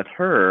team with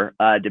her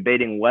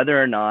debating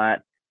whether or not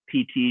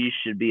PTs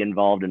should be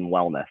involved in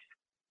wellness.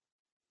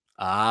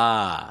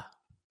 Ah.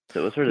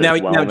 So it was sort of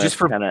now just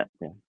for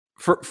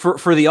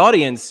the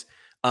audience,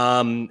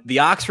 the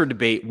Oxford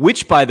debate,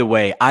 which by the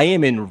way, I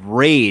am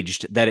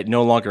enraged that it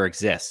no longer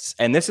exists.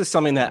 And this is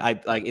something that I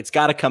like, it's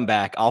got to come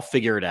back. I'll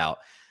figure it out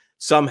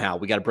somehow.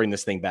 We got to bring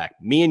this thing back.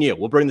 Me and you,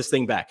 we'll bring this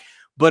thing back.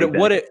 But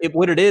exactly.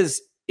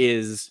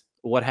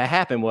 What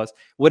happened was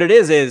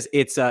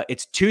it's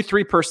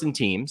 2-3 person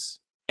teams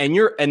and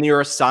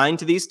you're assigned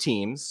to these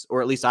teams,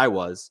 or at least I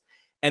was.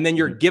 And then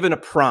you're given a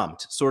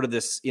prompt, sort of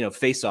this,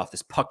 face off,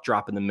 this puck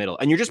drop in the middle,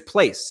 and you're just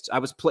placed.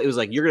 It was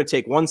like, you're going to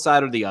take one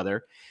side or the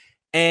other.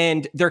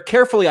 And they're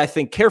carefully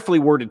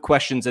worded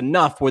questions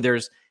enough where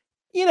there's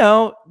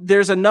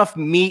enough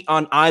meat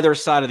on either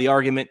side of the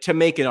argument to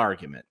make an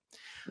argument.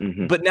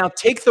 Mm-hmm. But now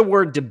take the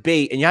word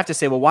debate and you have to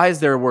say, well, why is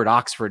there a word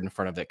Oxford in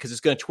front of it? Because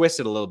it's going to twist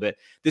it a little bit.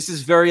 This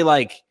is very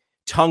like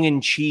tongue in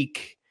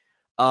cheek.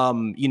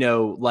 We're going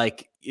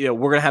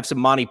to have some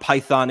Monty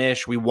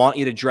Python-ish. We want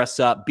you to dress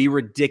up,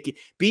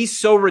 be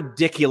so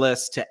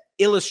ridiculous to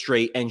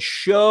illustrate and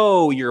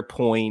show your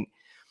point.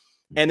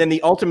 And then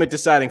the ultimate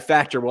deciding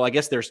factor, well, I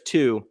guess there's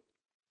two,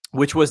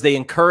 which was they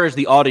encourage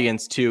the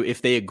audience to,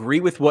 if they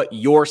agree with what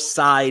your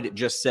side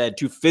just said,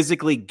 to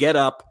physically get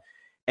up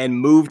and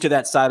move to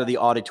that side of the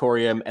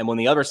auditorium. And when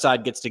the other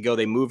side gets to go,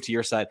 they move to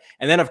your side.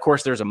 And then, of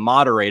course, there's a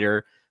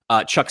moderator,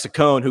 Chuck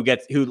Saccone,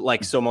 who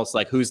likes almost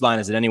like, whose line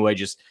is it anyway?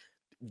 Just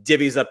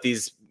divvies up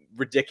these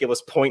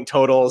ridiculous point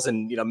totals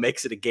and,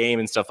 makes it a game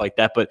and stuff like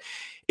that. But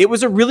it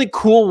was a really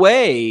cool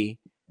way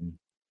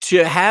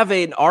to have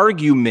an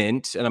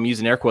argument, and I'm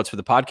using air quotes for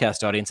the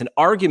podcast audience, an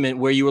argument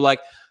where you were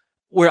like,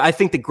 where I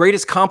think the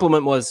greatest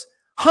compliment was,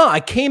 I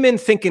came in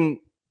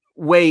thinking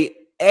way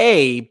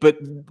A, but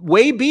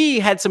way B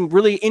had some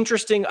really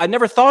interesting, I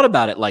never thought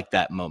about it like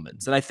that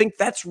moments. And I think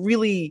that's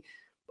really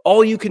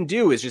all you can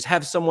do is just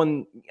have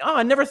someone,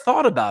 I never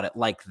thought about it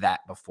like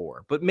that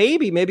before, but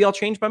maybe I'll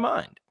change my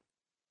mind.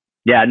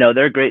 Yeah, no,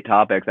 they're great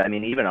topics. I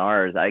mean, even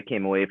ours, I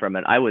came away from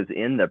it. I was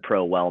in the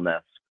pro wellness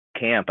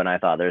camp and I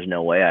thought there's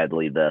no way I'd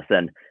leave this.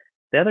 And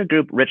the other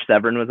group, Rich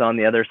Severin, was on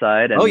the other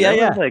side. And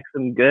there was like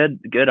some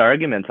good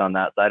arguments on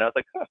that side. I was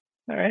like,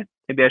 all right,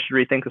 maybe I should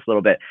rethink this a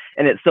little bit.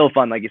 And it's so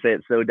fun. Like you say,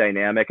 it's so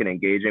dynamic and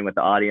engaging with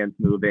the audience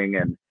moving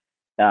and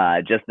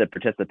just the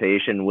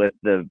participation with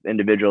the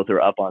individuals who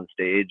are up on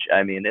stage.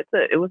 I mean,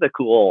 it was a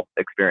cool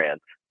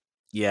experience.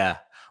 Yeah.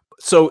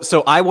 So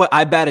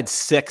I batted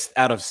 6th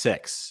out of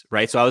 6,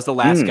 right? So I was the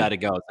last guy to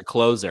go, the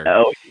closer.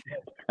 Oh,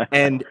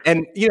 and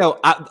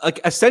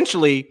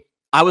essentially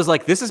I was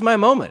like, this is my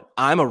moment.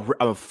 I'm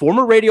a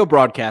former radio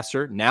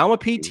broadcaster. Now I'm a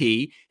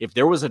PT. If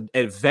there was an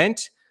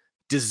event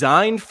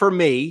designed for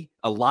me,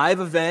 a live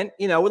event,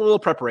 with a little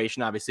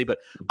preparation, obviously, but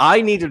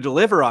I need to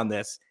deliver on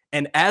this.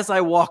 And as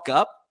I walk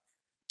up,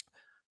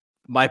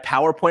 my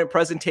PowerPoint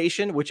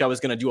presentation, which I was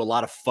going to do a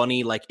lot of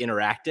funny, like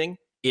interacting,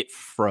 it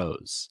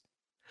froze.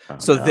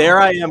 So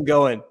there I am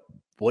going,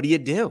 what do you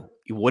do?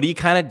 What do you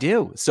kind of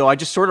do? So I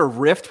just sort of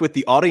riffed with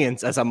the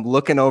audience as I'm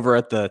looking over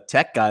at the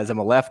tech guys on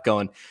the left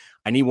going,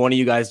 I need one of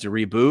you guys to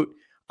reboot.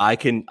 I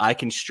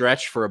can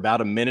stretch for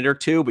about a minute or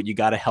two, but you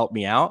got to help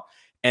me out.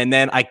 And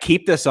then I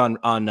keep this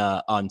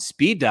on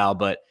speed dial,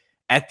 but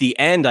at the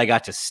end I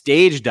got to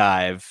stage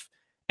dive,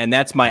 and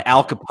that's my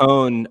Al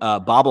Capone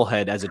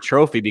bobblehead as a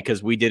trophy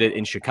because we did it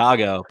in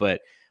Chicago.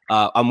 But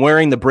I'm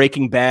wearing the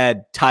Breaking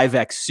Bad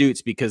Tyvek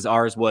suits because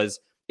ours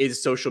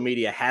is social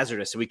media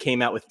hazardous. So we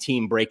came out with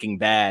Team Breaking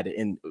Bad,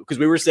 and because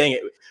we were saying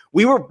it,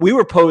 we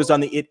were posed on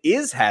the it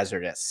is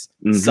hazardous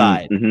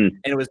side, and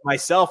it was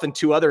myself and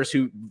two others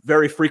who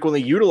very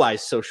frequently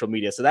utilize social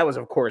media. So that was,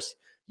 of course,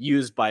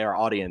 used by our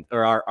audience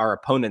or our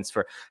opponents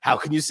for how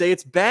can you say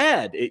it's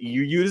bad?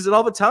 You use it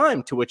all the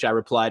time. To which I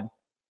replied,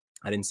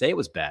 I didn't say it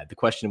was bad. The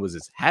question was,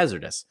 it's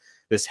hazardous.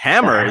 This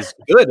hammer is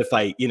good if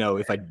I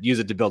use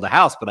it to build a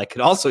house, but I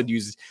could also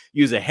use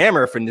a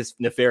hammer for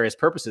nefarious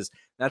purposes.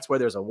 That's why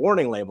there's a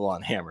warning label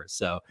on hammers.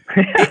 So,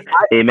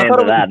 amen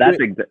to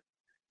that.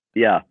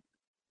 Yeah,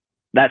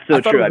 that's so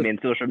true. I mean,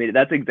 social media.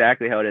 That's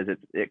exactly how it is.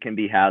 It can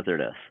be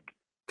hazardous.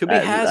 Could be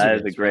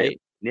hazardous. That is a great.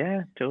 Right?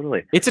 Yeah,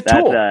 totally. It's a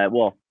tool.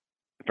 Well,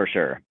 for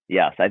sure.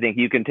 Yes, I think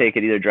you can take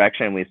it either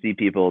direction. We see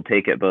people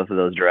take it both of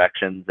those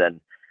directions, and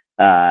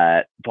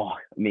I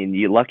mean,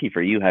 lucky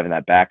for you having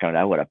that background.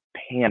 I would have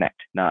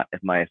panicked. I'm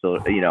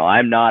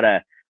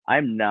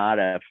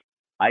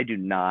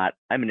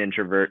an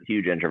introvert,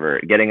 huge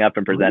introvert. Getting up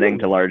and presenting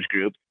to large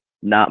groups,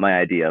 not my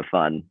idea of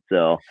fun.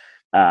 So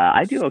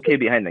I do okay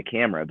behind the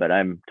camera, but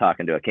I'm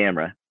talking to a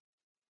camera.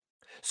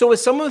 So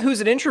as someone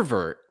who's an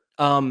introvert,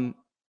 and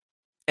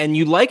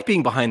you like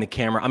being behind the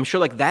camera, I'm sure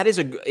like that is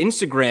a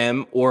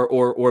Instagram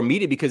or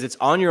media because it's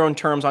on your own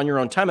terms, on your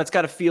own time. It's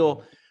got to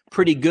feel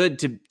pretty good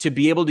to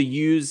be able to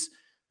use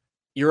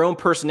your own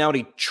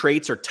personality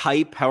traits or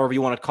type, however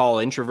you want to call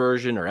it,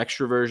 introversion or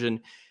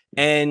extroversion,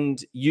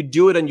 and you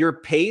do it on your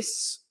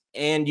pace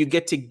and you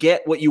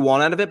get what you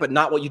want out of it, but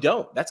not what you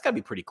don't. That's got to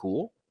be pretty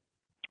cool.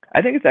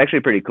 I think it's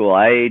actually pretty cool.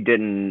 I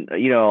didn't,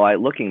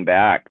 looking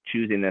back,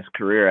 choosing this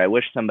career, I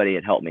wish somebody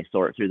had helped me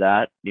sort through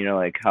that,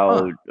 like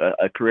how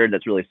a career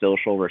that's really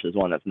social versus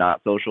one that's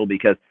not social,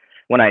 because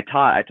when I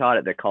taught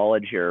at the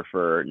college here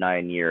for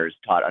 9 years,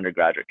 taught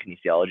undergraduate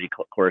kinesiology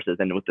courses,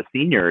 and with the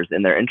seniors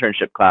in their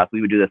internship class, we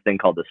would do this thing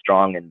called the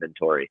Strong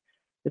Inventory.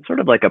 It's sort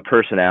of like a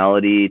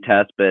personality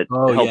test, but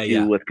helps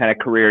you with kind of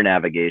career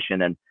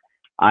navigation. And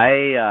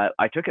I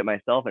took it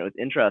myself, and it was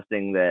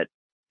interesting that,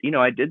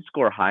 I did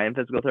score high in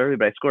physical therapy,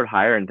 but I scored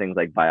higher in things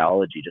like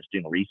biology, just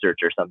doing research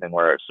or something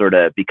where it's sort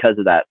of because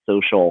of that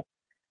social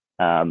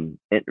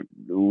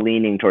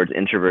leaning towards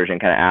introversion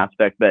kind of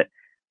aspect. But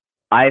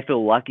I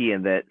feel lucky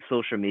in that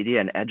social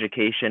media and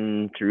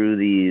education through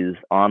these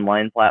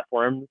online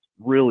platforms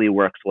really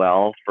works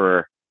well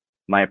for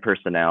my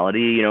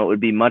personality. It would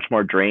be much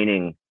more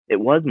draining. It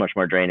was much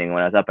more draining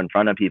when I was up in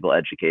front of people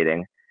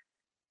educating.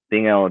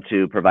 Being able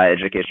to provide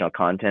educational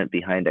content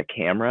behind a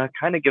camera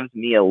kind of gives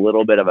me a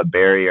little bit of a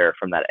barrier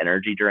from that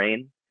energy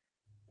drain.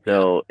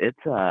 So it's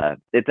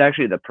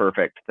actually the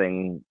perfect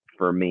thing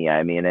for me.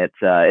 I mean, it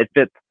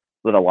fits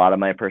with a lot of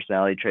my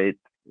personality traits,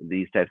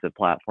 these types of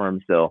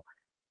platforms. So,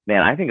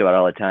 man, I think about it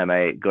all the time.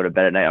 I go to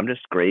bed at night. I'm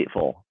just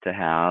grateful to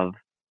have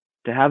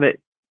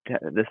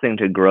this thing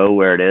to grow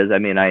where it is. I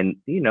mean,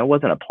 it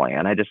wasn't a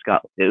plan. It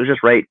was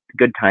just right,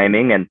 good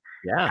timing, and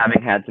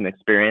having had some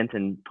experience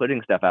and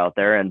putting stuff out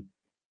there, and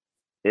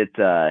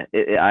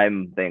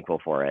I'm thankful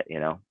for it.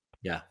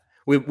 Yeah.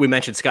 We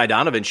mentioned Sky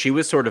Donovan. She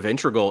was sort of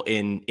integral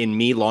in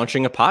me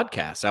launching a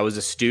podcast. I was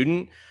a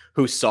student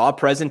who saw a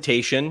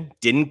presentation,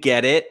 didn't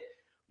get it,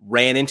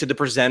 ran into the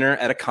presenter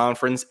at a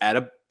conference at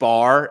a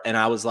bar, and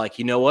I was like,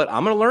 you know what?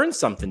 I'm going to learn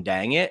something,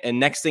 dang it. And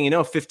next thing you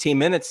know, 15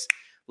 minutes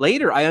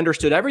later, I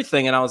understood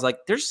everything. And I was like,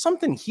 there's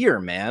something here,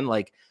 man.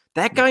 Like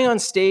that guy on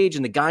stage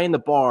and the guy in the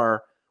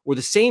bar were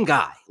the same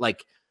guy.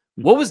 Like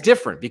what was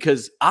different?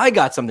 Because I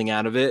got something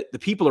out of it. The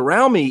people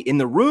around me in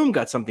the room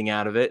got something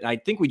out of it. And I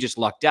think we just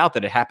lucked out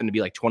that it happened to be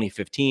like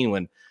 2015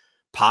 when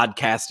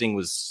podcasting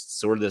was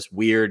sort of this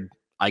weird,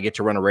 I get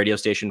to run a radio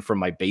station from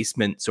my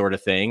basement sort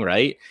of thing,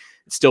 right?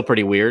 It's still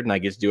pretty weird, and I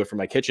get to do it from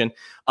my kitchen.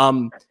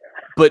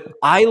 But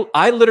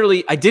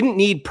I didn't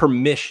need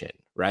permission,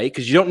 right?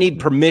 Because you don't need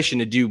permission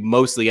to do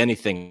mostly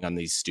anything on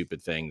these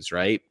stupid things,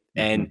 right?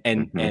 And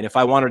if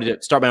I wanted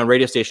to start my own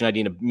radio station, I'd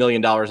need $1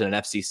 million and an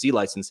FCC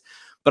license.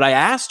 But I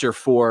asked her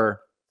for,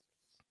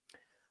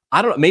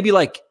 I don't know, maybe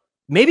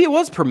it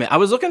was permit. I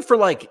was looking for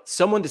like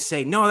someone to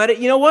say, no,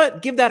 you know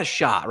what? Give that a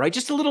shot, right?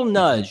 Just a little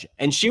nudge.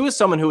 And she was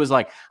someone who was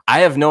like, I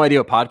have no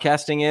idea what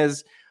podcasting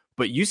is,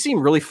 but you seem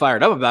really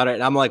fired up about it.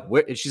 And I'm like,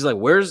 she's like,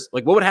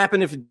 what would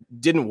happen if it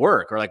didn't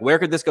work? Or like, where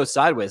could this go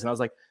sideways? And I was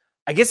like,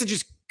 I guess it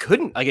just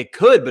couldn't. Like it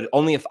could, but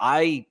only if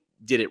I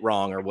did it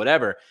wrong or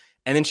whatever.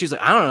 And then she's like,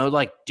 I don't know,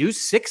 like do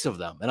 6 of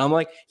them. And I'm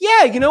like,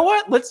 yeah, you know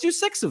what? Let's do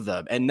 6 of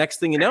them. And next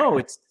thing you know,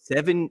 it's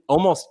 7,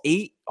 almost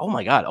 8, oh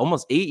my God,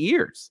 almost 8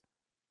 years.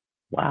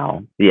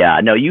 Wow. Yeah.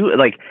 No, you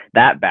like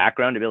that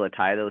background to be able to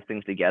tie those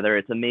things together.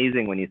 It's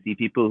amazing when you see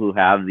people who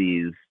have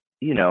these,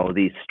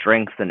 these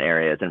strengths and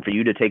areas, and for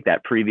you to take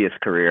that previous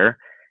career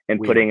and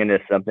Weird. putting into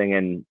something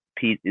and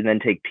then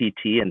take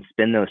PT and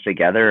spin those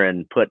together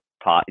and put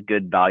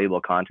good,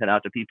 valuable content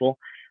out to people.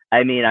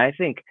 I mean, I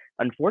think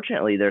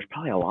unfortunately there's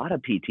probably a lot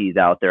of PTs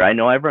out there. I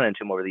know I've run into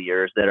them over the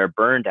years that are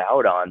burned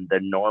out on the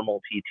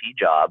normal PT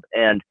job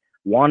and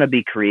want to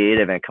be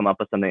creative and come up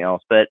with something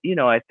else. But,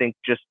 I think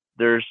just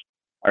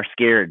are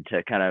scared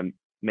to kind of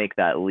make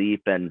that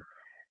leap and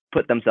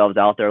put themselves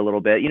out there a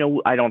little bit.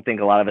 I don't think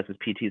a lot of us as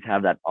PTs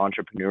have that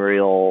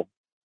entrepreneurial,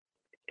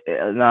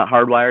 not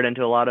hardwired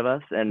into a lot of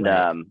us. And,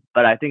 Right.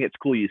 but I think it's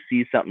cool. You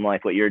see something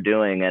like what you're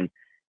doing. And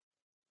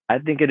I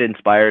think it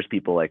inspires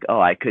people like,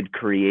 oh, I could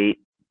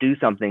do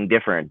something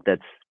different.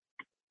 That's,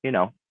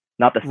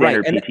 not the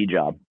Right. standard And PT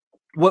job.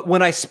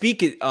 when I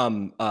speak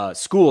at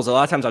schools, a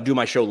lot of times I'll do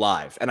my show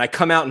live and I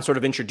come out and sort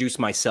of introduce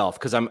myself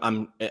because and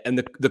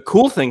the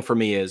cool thing for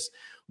me is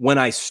when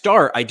I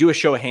start, I do a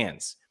show of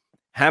hands.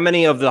 How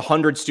many of the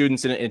 100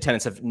 students in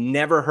attendance have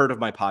never heard of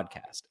my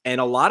podcast?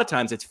 And a lot of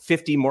times it's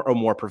 50 more or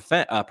more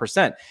percent.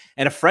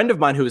 And a friend of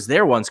mine who was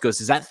there once goes,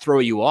 does that throw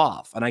you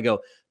off? And I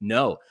go,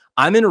 no,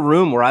 I'm in a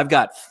room where I've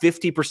got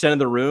 50% of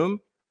the room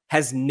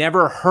has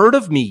never heard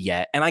of me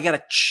yet. And I got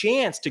a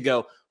chance to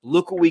go,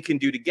 look what we can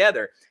do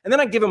together. And then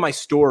I give them my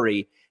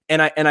story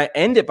and I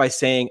end it by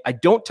saying, I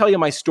don't tell you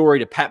my story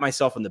to pat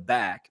myself on the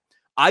back.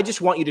 I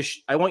just want you to,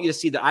 I want you to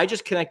see that I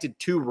just connected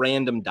two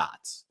random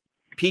dots,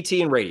 PT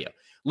and radio.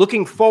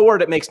 Looking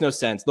forward, it makes no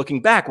sense.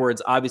 Looking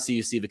backwards, obviously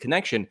you see the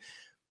connection.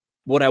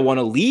 What I want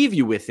to leave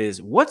you with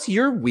is what's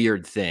your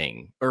weird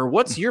thing or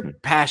what's your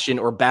passion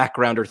or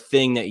background or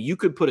thing that you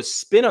could put a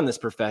spin on this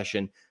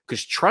profession?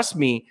 Because trust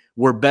me,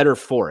 we're better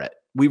for it.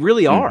 We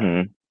really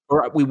are,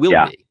 or we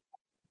will be.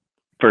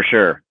 For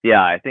sure.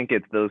 Yeah, I think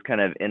it's those kind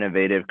of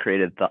innovative,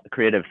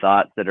 creative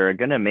thoughts that are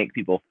going to make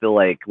people feel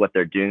like what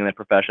they're doing in the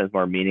profession is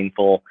more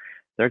meaningful.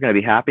 They're going to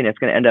be happy and it's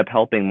going to end up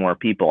helping more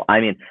people.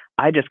 I mean,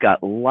 I just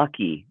got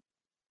lucky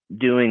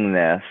doing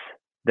this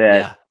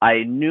that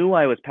I knew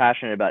I was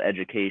passionate about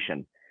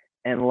education.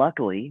 And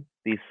luckily,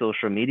 these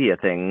social media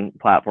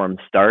platforms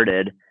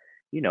started,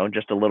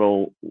 just a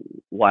little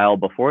while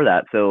before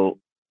that. So,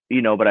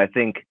 but I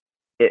think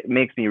it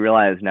makes me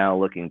realize now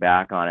looking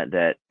back on it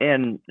that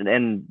and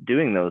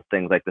doing those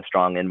things like the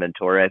strong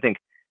inventory, I think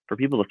for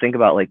people to think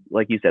about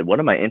like you said, what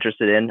am I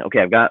interested in? Okay,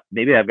 I've got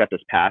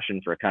this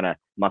passion for kind of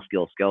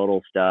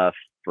musculoskeletal stuff,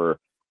 for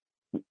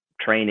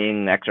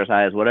training,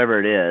 exercise, whatever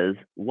it is.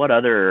 What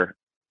other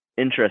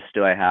interests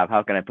do I have?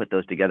 How can I put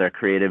those together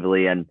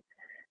creatively and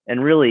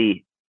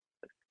really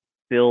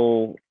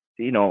leave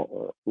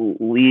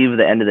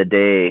the end of the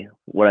day,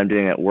 what I'm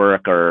doing at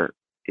work or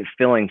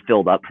feeling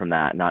filled up from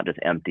that, not just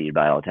emptied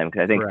by all the time.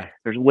 Because I think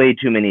there's way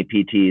too many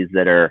PTs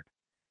that are,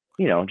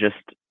 just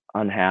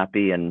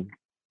unhappy and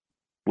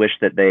wish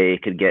that they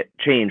could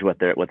change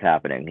what's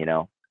happening.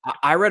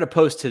 I read a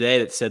post today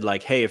that said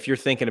like, hey, if you're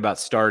thinking about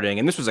starting,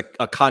 and this was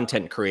a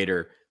content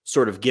creator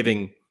sort of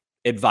giving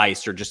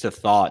advice or just a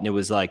thought, and it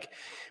was like,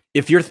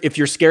 if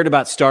you're scared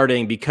about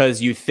starting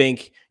because you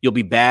think you'll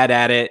be bad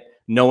at it,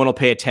 no one will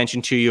pay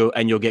attention to you,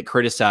 and you'll get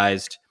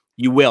criticized,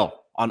 you will.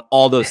 On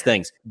all those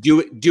things, do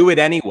it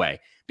anyway,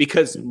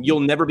 because you'll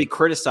never be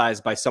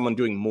criticized by someone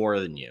doing more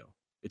than you.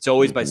 It's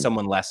always by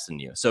someone less than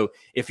you. So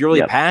if you're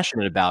really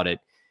passionate about it,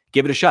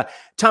 give it a shot.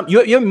 Tom, you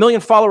have 1 million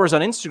followers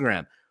on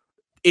Instagram.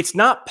 It's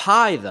not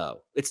pie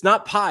though. It's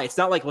not pie. It's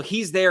not like, well,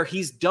 he's there,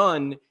 he's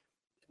done,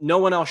 no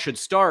one else should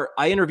start.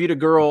 I interviewed a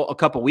girl a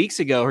couple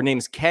weeks ago. Her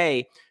name's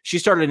Kay. She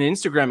started an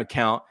Instagram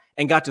account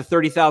and got to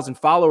 30,000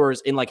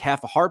 followers in like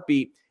half a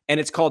heartbeat. And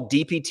it's called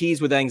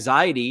DPTs with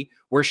Anxiety,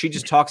 where she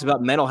just talks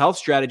about mental health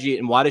strategy.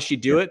 And why does she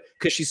do it?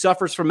 Because she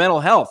suffers from mental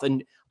health.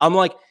 And I'm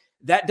like,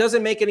 that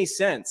doesn't make any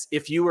sense.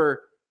 If you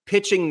were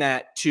pitching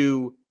that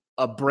to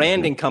a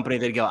branding company,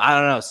 they'd go, I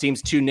don't know,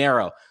 seems too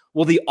narrow.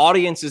 Well, the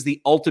audience is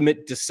the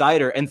ultimate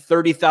decider. And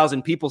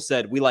 30,000 people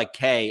said, we like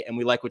Kay and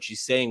we like what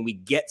she's saying. We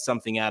get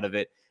something out of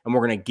it and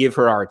we're going to give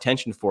her our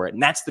attention for it.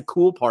 And that's the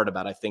cool part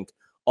about, I think,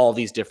 all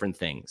these different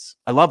things.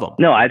 I love them.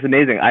 No, it's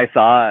amazing. I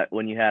saw it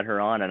when you had her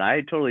on and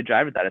I totally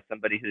jive with that. As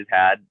somebody who's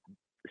had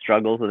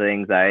struggles with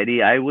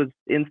anxiety, I was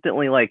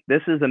instantly like,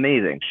 this is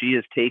amazing.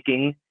 She's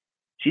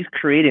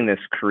creating this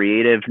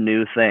creative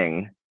new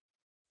thing.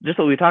 Just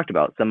what we talked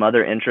about, some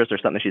other interest or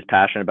something she's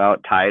passionate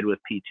about tied with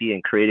PT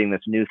and creating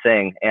this new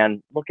thing.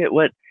 And look at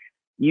what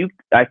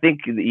I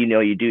think,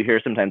 you do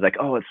hear sometimes like,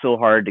 oh, it's so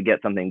hard to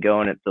get something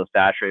going. It's so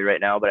saturated right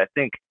now. But I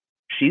think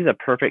she's a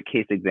perfect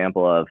case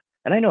example of,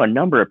 and I know a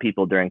number of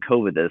people during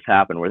COVID that has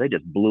happened where they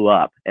just blew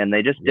up and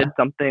they just did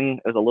something.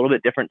 It was a little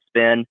bit different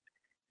spin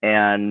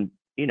and,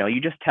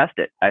 you just test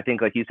it. I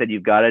think, like you said,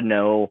 you've got to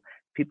know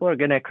people are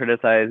going to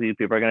criticize you.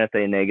 People are going to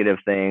say negative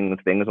things.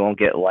 Things won't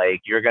get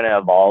liked. You're going to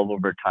evolve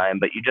over time,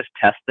 but you just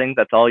test things.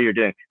 That's all you're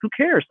doing. Who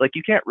cares? Like,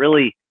 you can't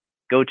really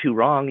go too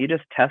wrong. You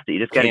just test it. You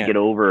just got to get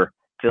over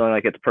feeling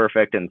like it's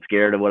perfect and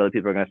scared of what other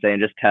people are going to say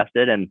and just test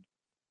it. And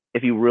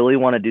if you really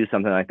want to do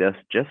something like this,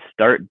 just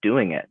start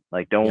doing it.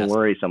 Like, don't Yes.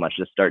 worry so much.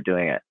 Just start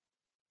doing it.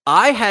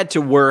 I had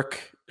to work,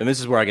 and this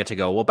is where I get to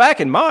go. Well,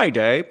 back in my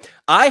day,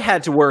 I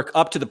had to work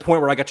up to the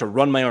point where I got to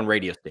run my own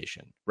radio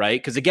station, right?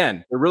 Because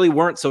again, there really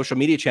weren't social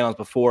media channels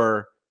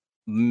before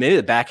maybe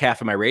the back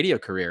half of my radio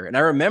career. And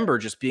I remember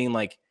just being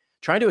like,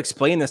 trying to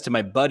explain this to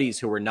my buddies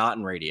who were not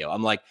in radio.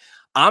 I'm like,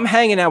 I'm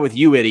hanging out with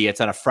you idiots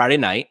on a Friday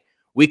night.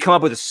 We come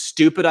up with a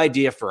stupid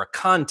idea for a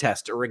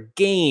contest or a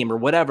game or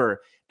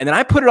whatever. And then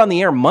I put it on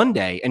the air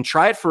Monday and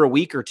try it for a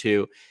week or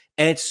two.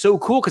 And it's so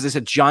cool because it's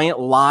a giant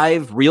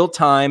live, real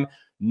time,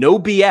 no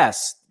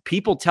BS.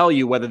 People tell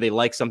you whether they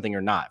like something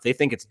or not. If they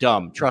think it's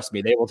dumb, trust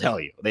me, they will tell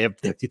you. They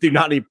do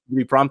not need to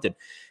be prompted.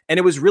 And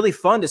it was really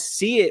fun to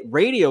see it,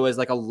 radio, as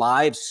like a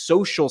live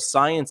social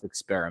science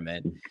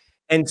experiment.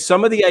 And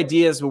some of the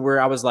ideas where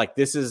I was like,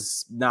 this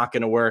is not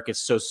going to work, it's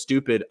so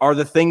stupid, are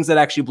the things that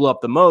actually blew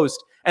up the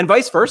most, and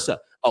vice versa.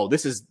 Oh,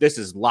 this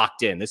is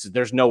locked in.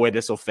 There's no way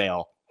this will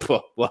fail.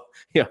 Well,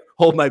 yeah,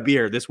 hold my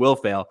beer. This will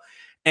fail.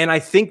 And I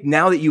think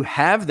now that you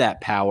have that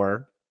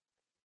power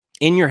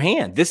in your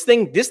hand, this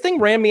thing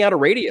ran me out of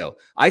radio.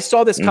 I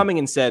saw this coming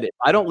and said, if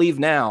I don't leave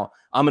now,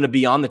 I'm going to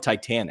be on the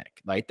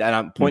Titanic. Like that.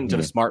 I'm pointing to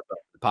the smartphone,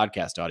 the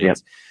podcast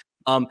audience.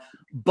 Yep.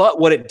 But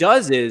what it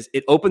does is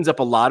it opens up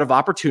a lot of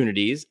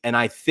opportunities. And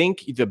I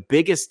think the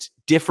biggest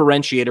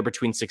differentiator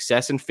between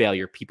success and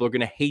failure, people are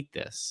going to hate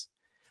this,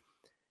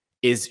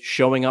 is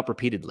showing up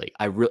repeatedly.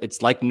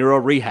 It's like neuro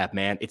rehab,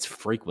 man. It's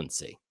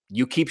frequency.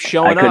 You keep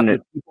showing up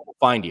and people will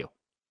find you.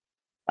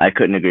 I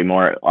couldn't agree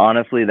more.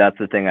 Honestly, that's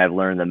the thing I've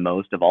learned the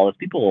most of all is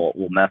people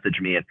will message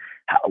me and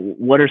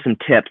what are some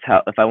tips?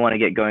 If I want to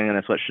get going on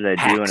this, what should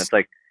I do? And it's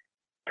like,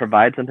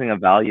 provide something of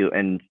value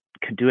and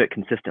do it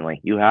consistently.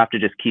 You have to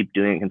just keep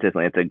doing it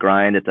consistently. It's a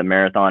grind. It's a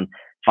marathon.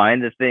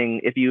 Find the thing.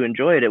 If you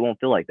enjoy it, it won't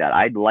feel like that.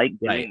 I like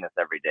doing this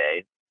every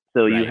day.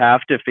 So you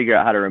have to figure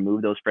out how to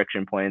remove those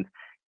friction points.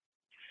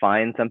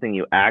 Find something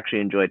you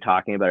actually enjoy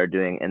talking about or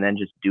doing, and then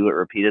just do it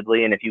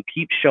repeatedly. And if you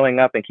keep showing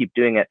up and keep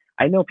doing it,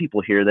 I know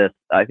people hear this.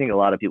 I think a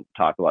lot of people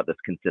talk about this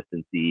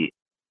consistency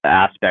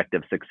aspect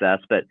of success,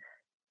 but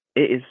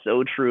it is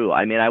so true.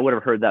 I mean, I would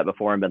have heard that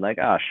before and been like,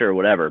 sure,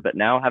 whatever. But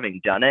now having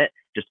done it,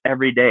 just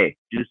every day,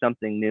 do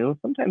something new.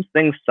 Sometimes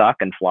things suck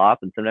and flop,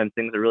 and sometimes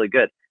things are really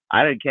good.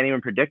 I can't even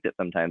predict it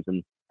sometimes,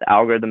 and the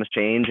algorithms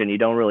change and you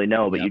don't really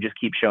know, but you just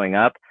keep showing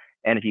up.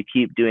 And if you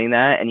keep doing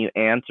that and you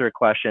answer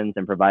questions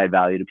and provide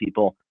value to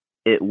people,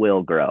 it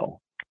will grow.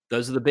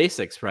 Those are the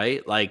basics,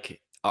 right? Like,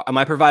 am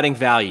I providing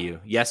value?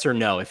 Yes or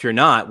no? If you're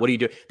not, what do you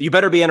do? You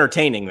better be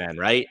entertaining then,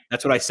 right?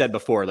 That's what I said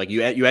before. Like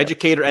you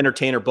educate or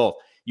entertain or both.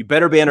 You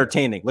better be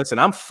entertaining. Listen,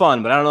 I'm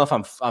fun, but I don't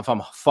know if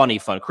I'm funny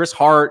fun. Chris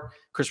Hart,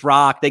 Chris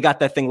Rock, they got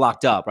that thing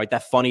locked up, right?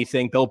 That funny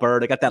thing. Bill Burr,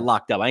 they got that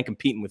locked up. I ain't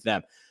competing with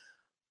them.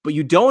 But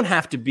you don't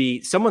have to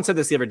be, someone said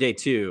this the other day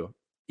too.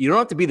 You don't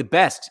have to be the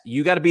best.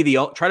 You got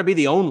to try to be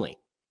the only.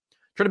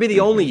 Try to be the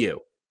only you,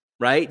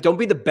 right? Don't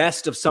be the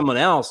best of someone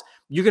else.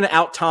 You're going to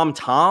out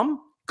Tom.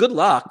 Good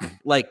luck.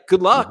 Like,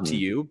 good luck to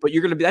you, but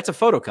you're going to be, that's a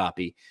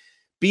photocopy.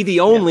 Be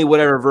the only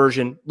whatever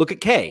version. Look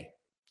at Kay.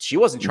 She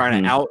wasn't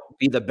trying to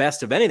be the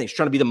best of anything. She's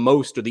trying to be the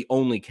most or the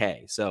only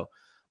Kay. So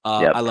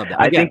I love that.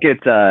 I think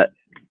it's,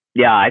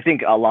 I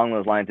think along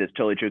those lines, it's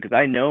totally true. Cause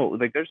I know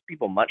like there's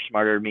people much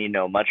smarter than me,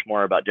 know much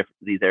more about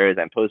these areas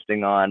I'm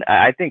posting on.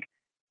 I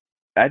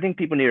think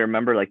people need to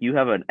remember, like, you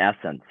have an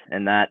essence,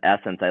 and that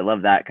essence, I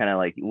love that kind of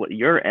like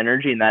your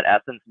energy and that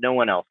essence, no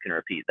one else can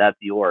repeat. That's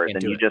yours.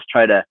 And you just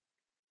try to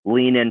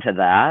lean into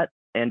that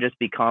and just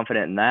be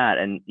confident in that.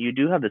 And you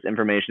do have this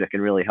information that can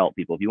really help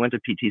people. If you went to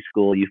PT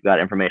school, you've got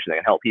information that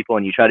can help people,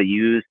 and you try to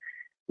use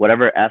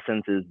whatever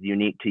essence is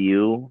unique to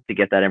you to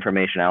get that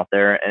information out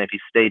there. And if you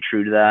stay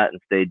true to that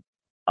and stay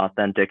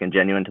authentic and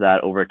genuine to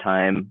that over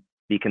time,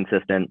 be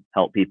consistent,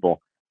 help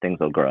people, things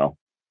will grow.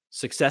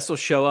 Success will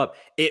show up.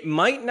 It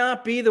might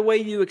not be the way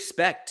you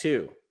expect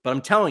to, but I'm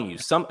telling you,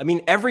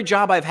 every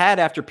job I've had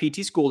after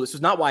PT school, this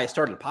was not why I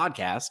started a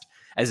podcast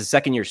as a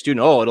second-year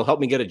student. Oh, it'll help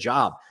me get a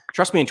job.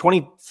 Trust me, in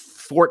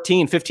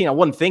 2014, 15, I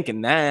wasn't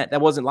thinking that. That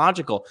wasn't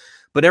logical.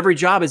 But every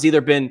job has either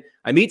been,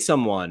 I meet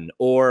someone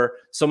or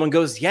someone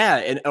goes,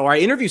 or I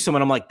interview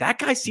someone. I'm like, that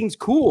guy seems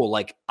cool.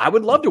 Like, I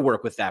would love to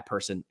work with that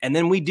person. And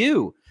then we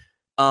do.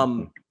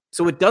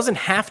 So it doesn't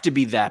have to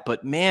be that,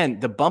 but man,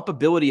 the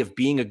bumpability of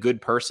being a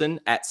good person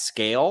at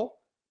scale,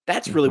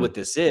 that's really what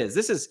this is.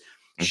 This is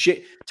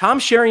shit. Tom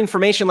sharing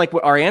information like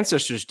what our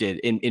ancestors did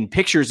in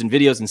pictures and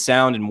videos and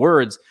sound and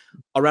words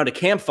around a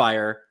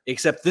campfire,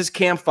 except this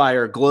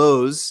campfire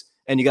glows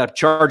and you got to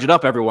charge it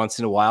up every once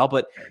in a while.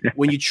 But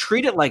when you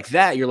treat it like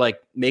that, you're like,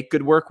 make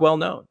good work well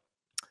known.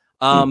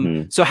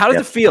 So how does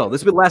it feel?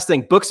 This will be the last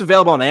thing. Books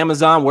available on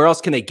Amazon. Where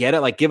else can they get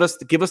it? Like, give us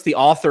the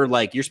author.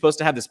 Like, you're supposed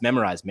to have this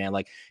memorized, man.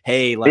 Like,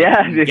 hey, like,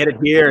 get it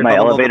here. My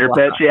elevator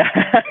pitch.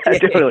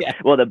 Totally.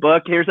 Well, the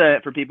book, here's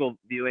for people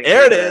viewing.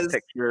 There it is.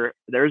 Picture.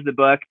 There's the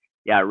book.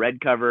 Yeah,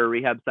 red cover,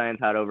 Rehab Science: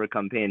 How to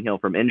Overcome Pain and Heal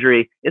from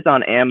Injury. It's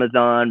on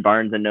Amazon,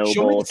 Barnes and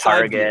Noble,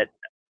 Target.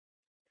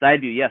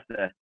 Side view, yes.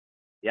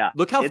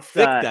 Look how thick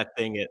that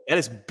thing is. That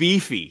is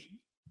beefy.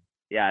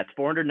 Yeah, it's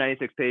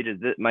 496 pages.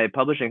 My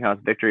publishing house,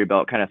 Victory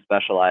Belt, kind of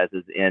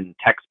specializes in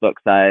textbook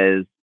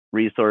size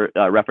resource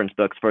reference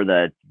books for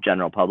the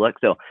general public.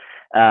 So,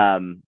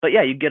 but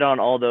yeah, you get on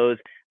all those.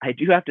 I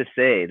do have to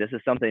say, this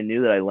is something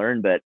new that I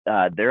learned, but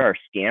there are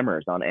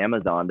scammers on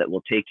Amazon that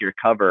will take your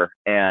cover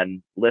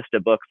and list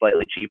a book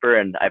slightly cheaper.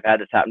 And I've had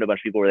this happen to a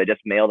bunch of people where they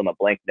just mail them a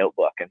blank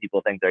notebook and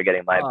people think they're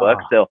getting my book.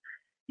 So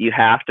you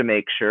have to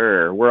make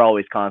sure, we're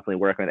always constantly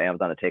working with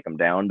Amazon to take them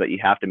down, but you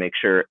have to make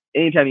sure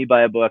anytime you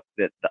buy a book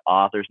that the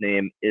author's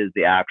name is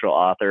the actual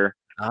author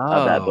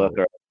of that book,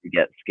 or you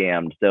get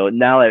scammed. So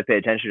now that I pay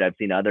attention, I've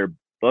seen other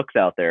books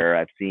out there,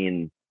 I've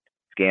seen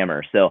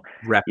scammers. So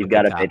you've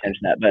got to pay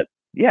attention to that. But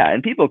yeah,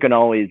 and people can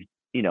always,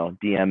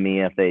 DM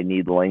me if they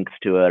need links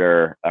to it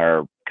or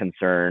are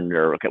concerned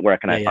or where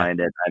can I find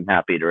it. I'm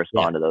happy to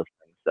respond to those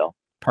things. So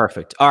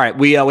perfect. All right,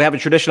 we have a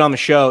tradition on the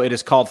show. It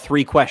is called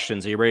 3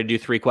 questions. Are you ready to do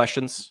 3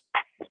 questions?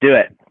 Let's do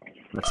it.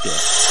 Let's do it.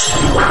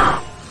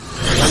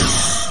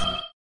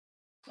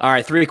 All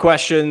right, 3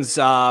 questions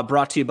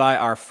brought to you by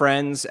our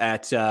friends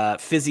at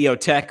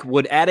Physiotech.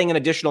 Would adding an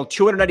additional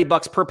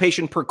 $290 per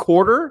patient per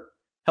quarter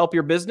help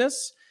your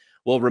business?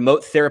 Well,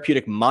 remote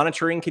therapeutic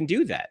monitoring can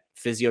do that.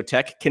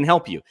 Physiotech can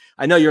help you.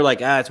 I know you're like,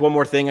 it's one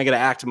more thing I got to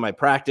act in my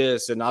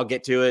practice and I'll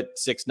get to it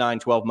 6, 9,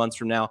 12 months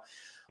from now.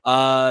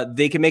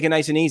 They can make it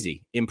nice and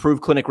easy.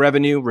 Improve clinic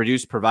revenue,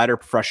 reduce provider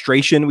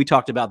frustration. We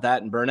talked about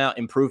that and burnout,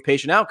 improve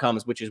patient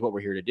outcomes, which is what we're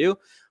here to do.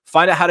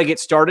 Find out how to get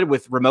started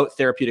with remote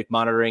therapeutic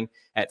monitoring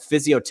at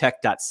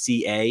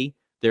physiotech.ca.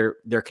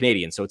 They're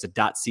Canadian, so it's a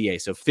 .ca.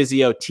 So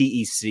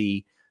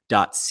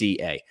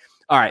physiotech.ca.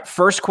 All right.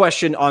 First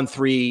question on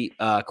 3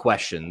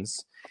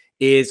 questions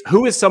is,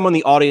 who is someone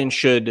the audience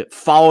should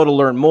follow to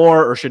learn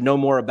more or should know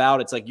more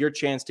about? It's like your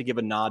chance to give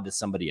a nod to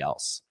somebody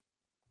else.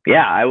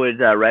 Yeah, I would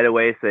right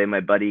away say my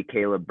buddy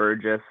Caleb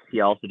Burgess.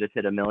 He also just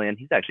hit 1 million.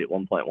 He's actually at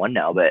 1.1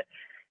 now, but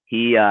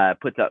he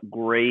puts up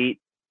great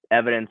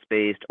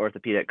evidence-based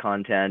orthopedic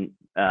content.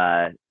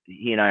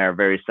 He and I are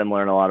very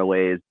similar in a lot of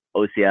ways.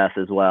 OCS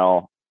as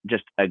well.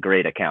 Just a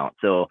great account.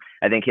 So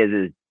I think his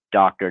is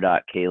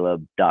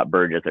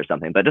dr.caleb.burgess or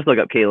something, but just look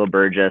up Caleb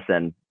Burgess,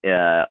 and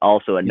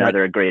also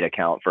another great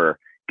account for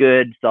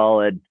good,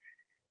 solid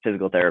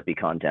physical therapy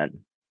content.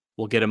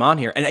 We'll get him on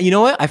here. And you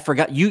know what? I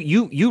forgot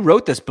you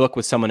wrote this book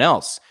with someone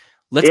else.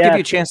 Let's give you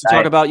a chance to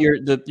talk about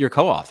your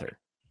co-author.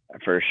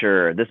 For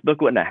sure. This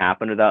book wouldn't have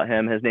happened without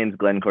him. His name's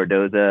Glenn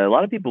Cordoza. A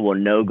lot of people will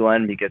know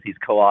Glenn because he's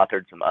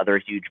co-authored some other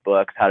huge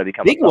books, How to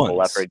Become a Supple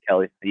Leopard.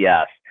 Kelly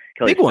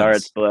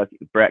Starrett's book,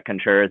 Brett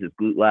Contreras'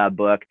 Glute Lab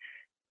book.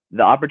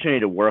 The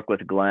opportunity to work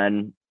with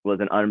Glenn was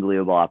an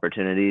unbelievable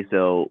opportunity.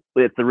 So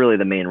it's really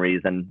the main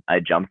reason I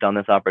jumped on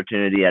this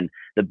opportunity. And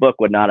the book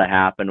would not have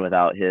happened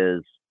without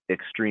his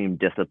extreme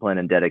discipline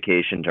and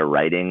dedication to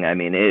writing. I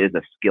mean, it is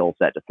a skill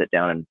set to sit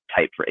down and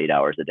type for 8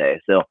 hours a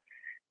day. So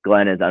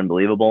Glenn is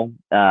unbelievable.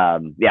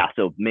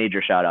 So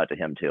major shout out to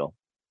him too.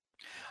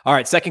 All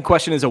right. Second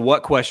question is a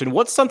what question.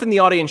 What's something the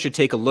audience should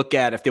take a look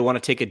at if they want to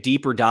take a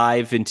deeper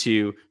dive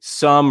into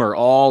some or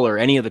all or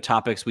any of the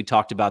topics we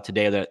talked about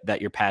today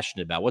that you're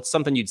passionate about? What's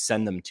something you'd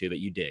send them to that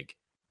you dig?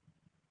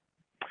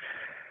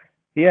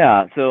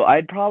 Yeah, so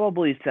I'd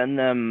probably send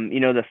them,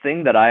 the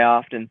thing that I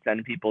often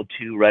send people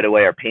to right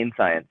away are pain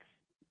science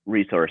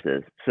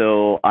resources.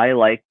 So I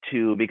like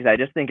to, because I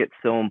just think it's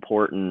so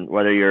important,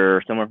 whether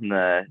you're someone from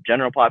the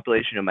general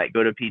population who might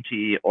go to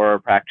PT or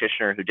a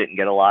practitioner who didn't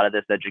get a lot of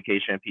this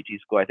education in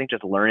PT school. I think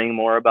just learning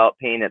more about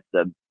pain, it's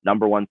the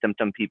number one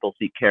symptom people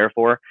seek care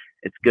for.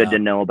 It's good to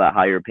know about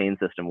how your pain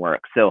system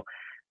works. So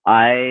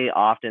I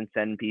often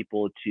send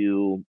people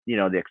to,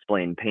 the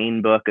Explain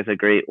Pain book is a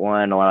great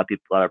one. A lot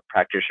of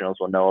practitioners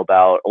will know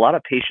about. A lot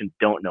of patients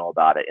don't know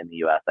about it in the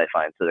US, I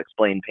find. So the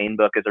Explain Pain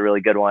book is a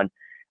really good one.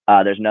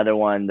 There's another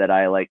one that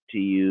I like to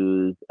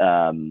use,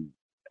 a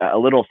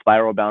little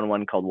spiral bound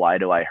one called Why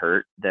Do I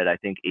Hurt that I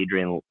think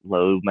Adrian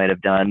Loeb might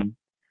have done.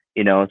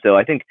 So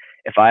I think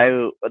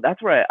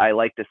that's where I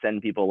like to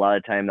send people a lot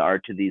of time are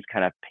to these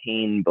kind of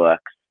pain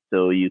books.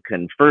 So you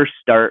can first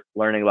start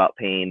learning about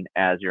pain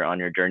as you're on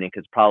your journey,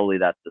 because probably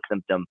that's the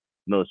symptom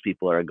most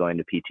people are going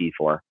to PT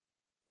for.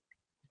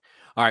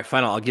 All right,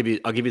 final. I'll give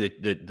you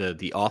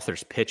the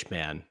author's pitch,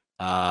 man.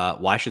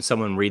 Why should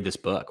someone read this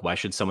book? Why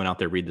should someone out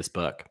there read this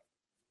book?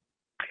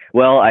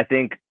 Well, I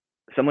think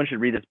someone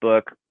should read this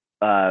book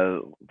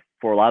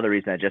for a lot of the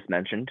reasons I just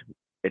mentioned.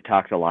 It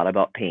talks a lot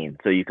about pain.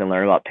 So you can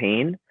learn about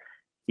pain.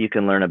 You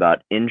can learn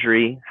about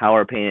injury. How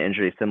are pain and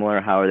injury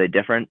similar? How are they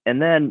different?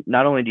 And then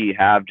not only do you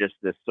have just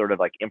this sort of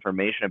like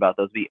information about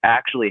those, we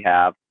actually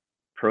have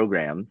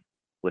programs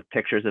with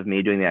pictures of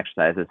me doing the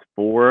exercises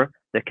for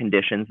the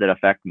conditions that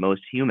affect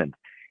most humans.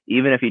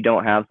 Even if you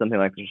don't have something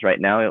like this right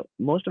now,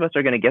 most of us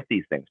are going to get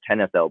these things: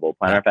 tennis elbow,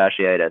 plantar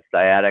fasciitis,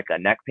 sciatica,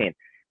 neck pain.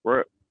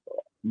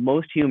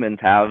 Most humans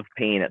have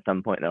pain at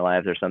some point in their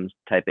lives or some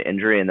type of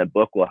injury, and the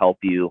book will help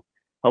you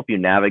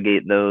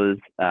navigate those.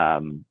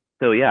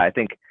 So yeah, I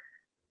think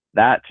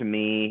that to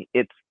me,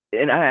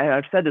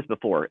 I've said this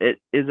before,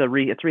 it's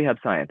rehab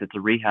science. It's a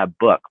rehab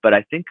book, but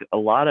I think a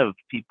lot of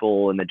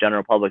people in the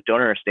general public don't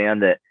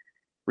understand that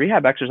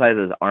rehab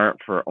exercises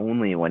aren't for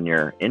only when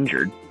you're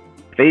injured.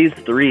 Phase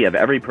 3 of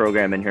every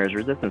program in here is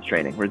resistance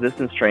training.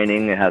 Resistance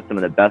training has some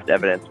of the best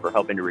evidence for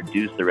helping to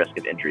reduce the risk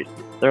of injuries.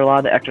 There are a lot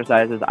of the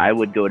exercises I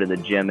would go to the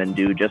gym and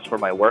do just for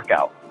my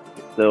workout.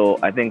 So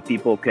I think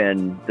this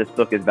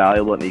book is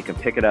valuable, and you can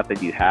pick it up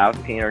if you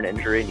have pain or an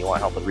injury and you want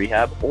help with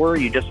rehab, or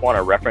you just want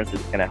a reference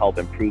that's going to help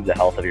improve the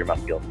health of your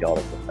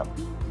musculoskeletal system.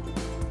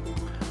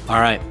 All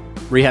right.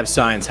 Rehab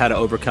Science, How to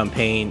Overcome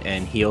Pain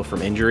and Heal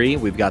from Injury.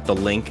 We've got the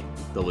link,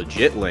 the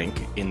legit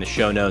link, in the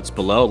show notes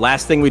below.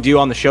 Last thing we do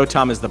on the show,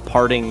 Tom, is the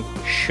parting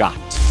shot.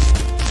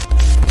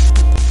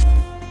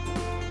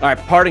 All right,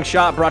 parting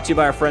shot brought to you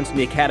by our friends from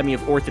the Academy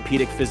of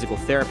Orthopedic Physical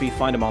Therapy.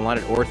 Find them online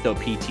at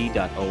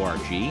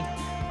orthopt.org.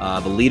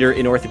 The leader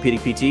in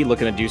orthopedic PT,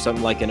 looking to do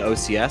something like an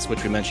OCS,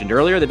 which we mentioned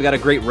earlier. They've got a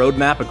great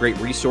roadmap, a great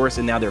resource,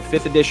 and now their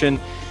 5th edition.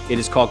 It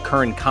is called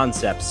Current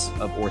Concepts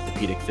of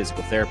Orthopedic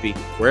Physical Therapy.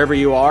 Wherever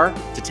you are,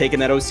 to taking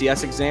that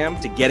OCS exam,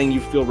 to getting you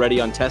feel ready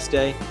on test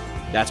day,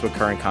 that's what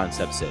Current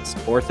Concepts is.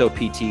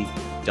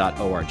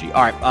 orthopt.org.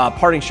 All right,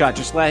 parting shot,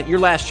 just your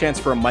last chance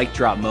for a mic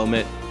drop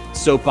moment.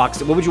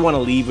 Soapbox, what would you want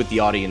to leave with the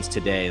audience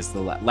today as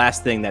the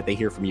last thing that they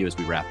hear from you as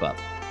we wrap up?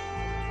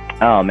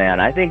 Oh man,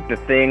 I think the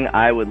thing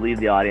I would leave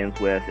the audience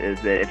with is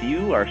that if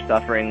you are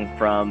suffering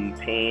from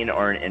pain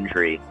or an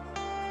injury,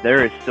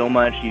 there is so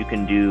much you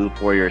can do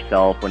for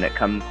yourself when it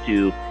comes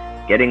to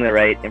getting the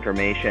right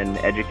information,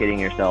 educating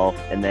yourself,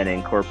 and then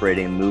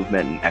incorporating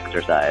movement and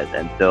exercise.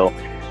 And so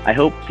I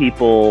hope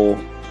people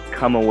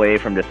come away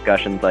from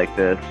discussions like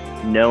this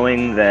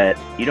knowing that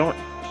you don't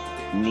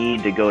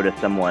need to go to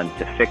someone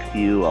to fix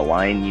you,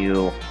 align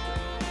you.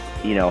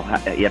 You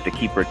have to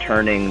keep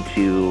returning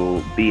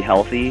to be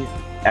healthy.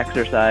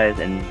 Exercise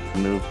and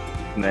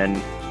movement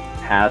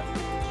has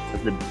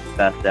the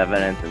best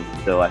evidence, and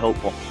so I hope,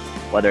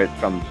 whether it's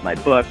from my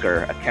book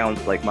or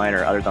accounts like mine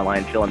or others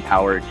online, feel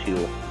empowered to,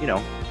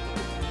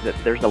 that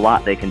there's a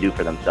lot they can do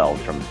for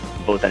themselves from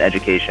both an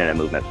education and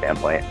movement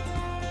standpoint.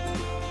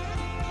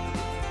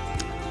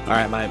 All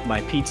right,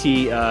 my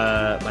PT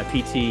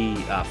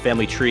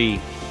family tree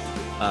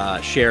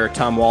share,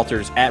 Tom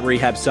Walters at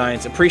Rehab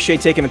Science. Appreciate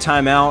taking the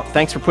time out.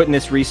 Thanks for putting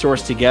this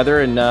resource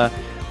together, and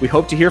we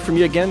hope to hear from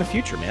you again in the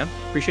future, man.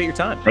 Appreciate your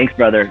time. Thanks,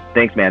 brother.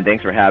 Thanks, man.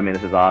 Thanks for having me.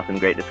 This is awesome.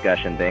 Great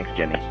discussion. Thanks,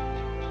 Jimmy.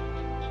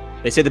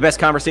 They say the best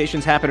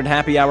conversations happen at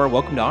happy hour.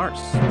 Welcome to ours.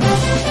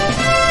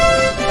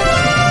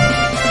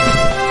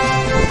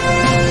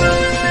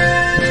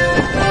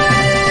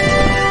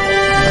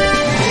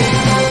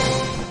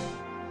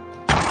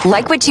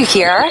 Like what you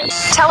hear?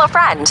 Tell a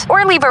friend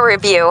or leave a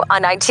review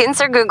on iTunes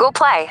or Google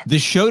Play. The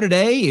show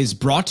today is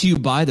brought to you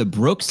by the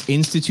Brooks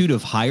Institute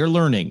of Higher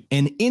Learning,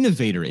 an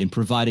innovator in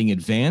providing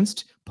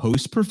advanced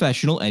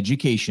post-professional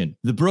education.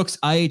 The Brooks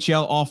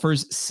IHL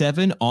offers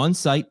 7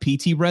 on-site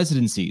PT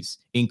residencies,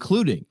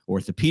 including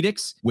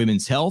orthopedics,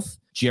 women's health,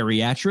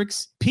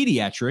 geriatrics,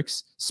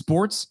 pediatrics,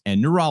 sports, and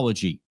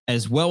neurology,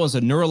 as well as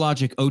a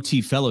neurologic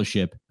OT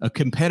fellowship, a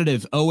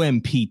competitive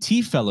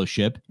OMPT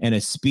fellowship, and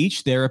a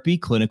speech therapy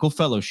clinical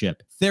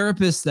fellowship.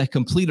 Therapists that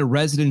complete a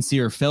residency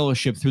or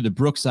fellowship through the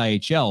Brooks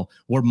IHL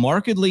will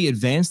markedly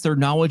advance their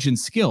knowledge and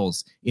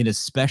skills in a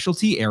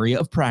specialty area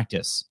of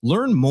practice.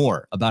 Learn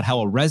more about how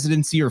a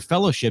residency or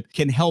fellowship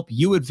can help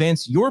you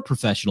advance your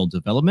professional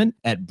development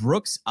at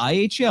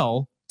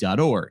brooksihl.org.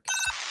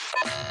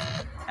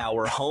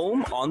 Our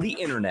home on the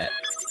internet.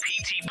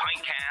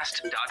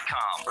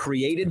 PTPintcast.com.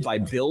 Created by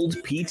Build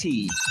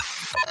PT.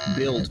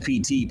 Build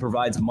PT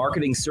provides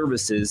marketing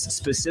services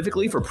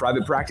specifically for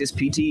private practice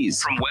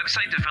PTs. From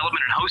website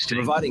development and hosting,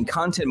 providing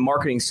content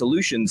marketing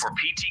solutions for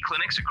PT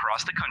clinics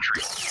across the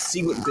country.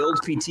 See what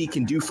Build PT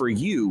can do for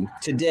you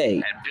today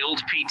at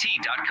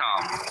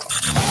buildpt.com.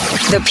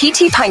 The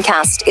PT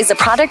Pintcast is a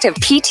product of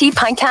PT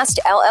Pintcast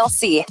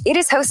LLC. It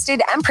is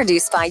hosted and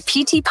produced by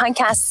PT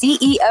Pintcast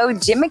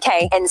CEO Jim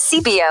McKay and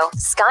CBO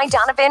Sky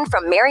Donovan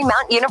from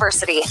Marymount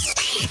University.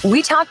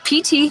 We talk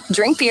PT,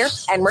 drink beer,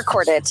 and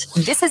record it.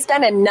 This has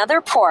been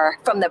another pour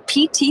from the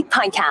PT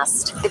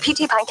Pintcast. The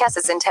PT Pintcast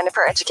is intended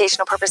for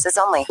educational purposes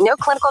only. No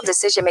clinical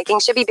decision-making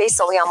should be based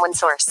solely on one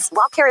source.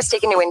 While care is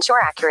taken to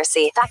ensure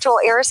accuracy, factual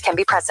errors can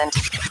be present.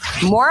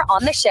 More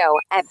on the show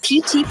at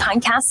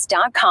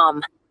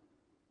ptpintcast.com.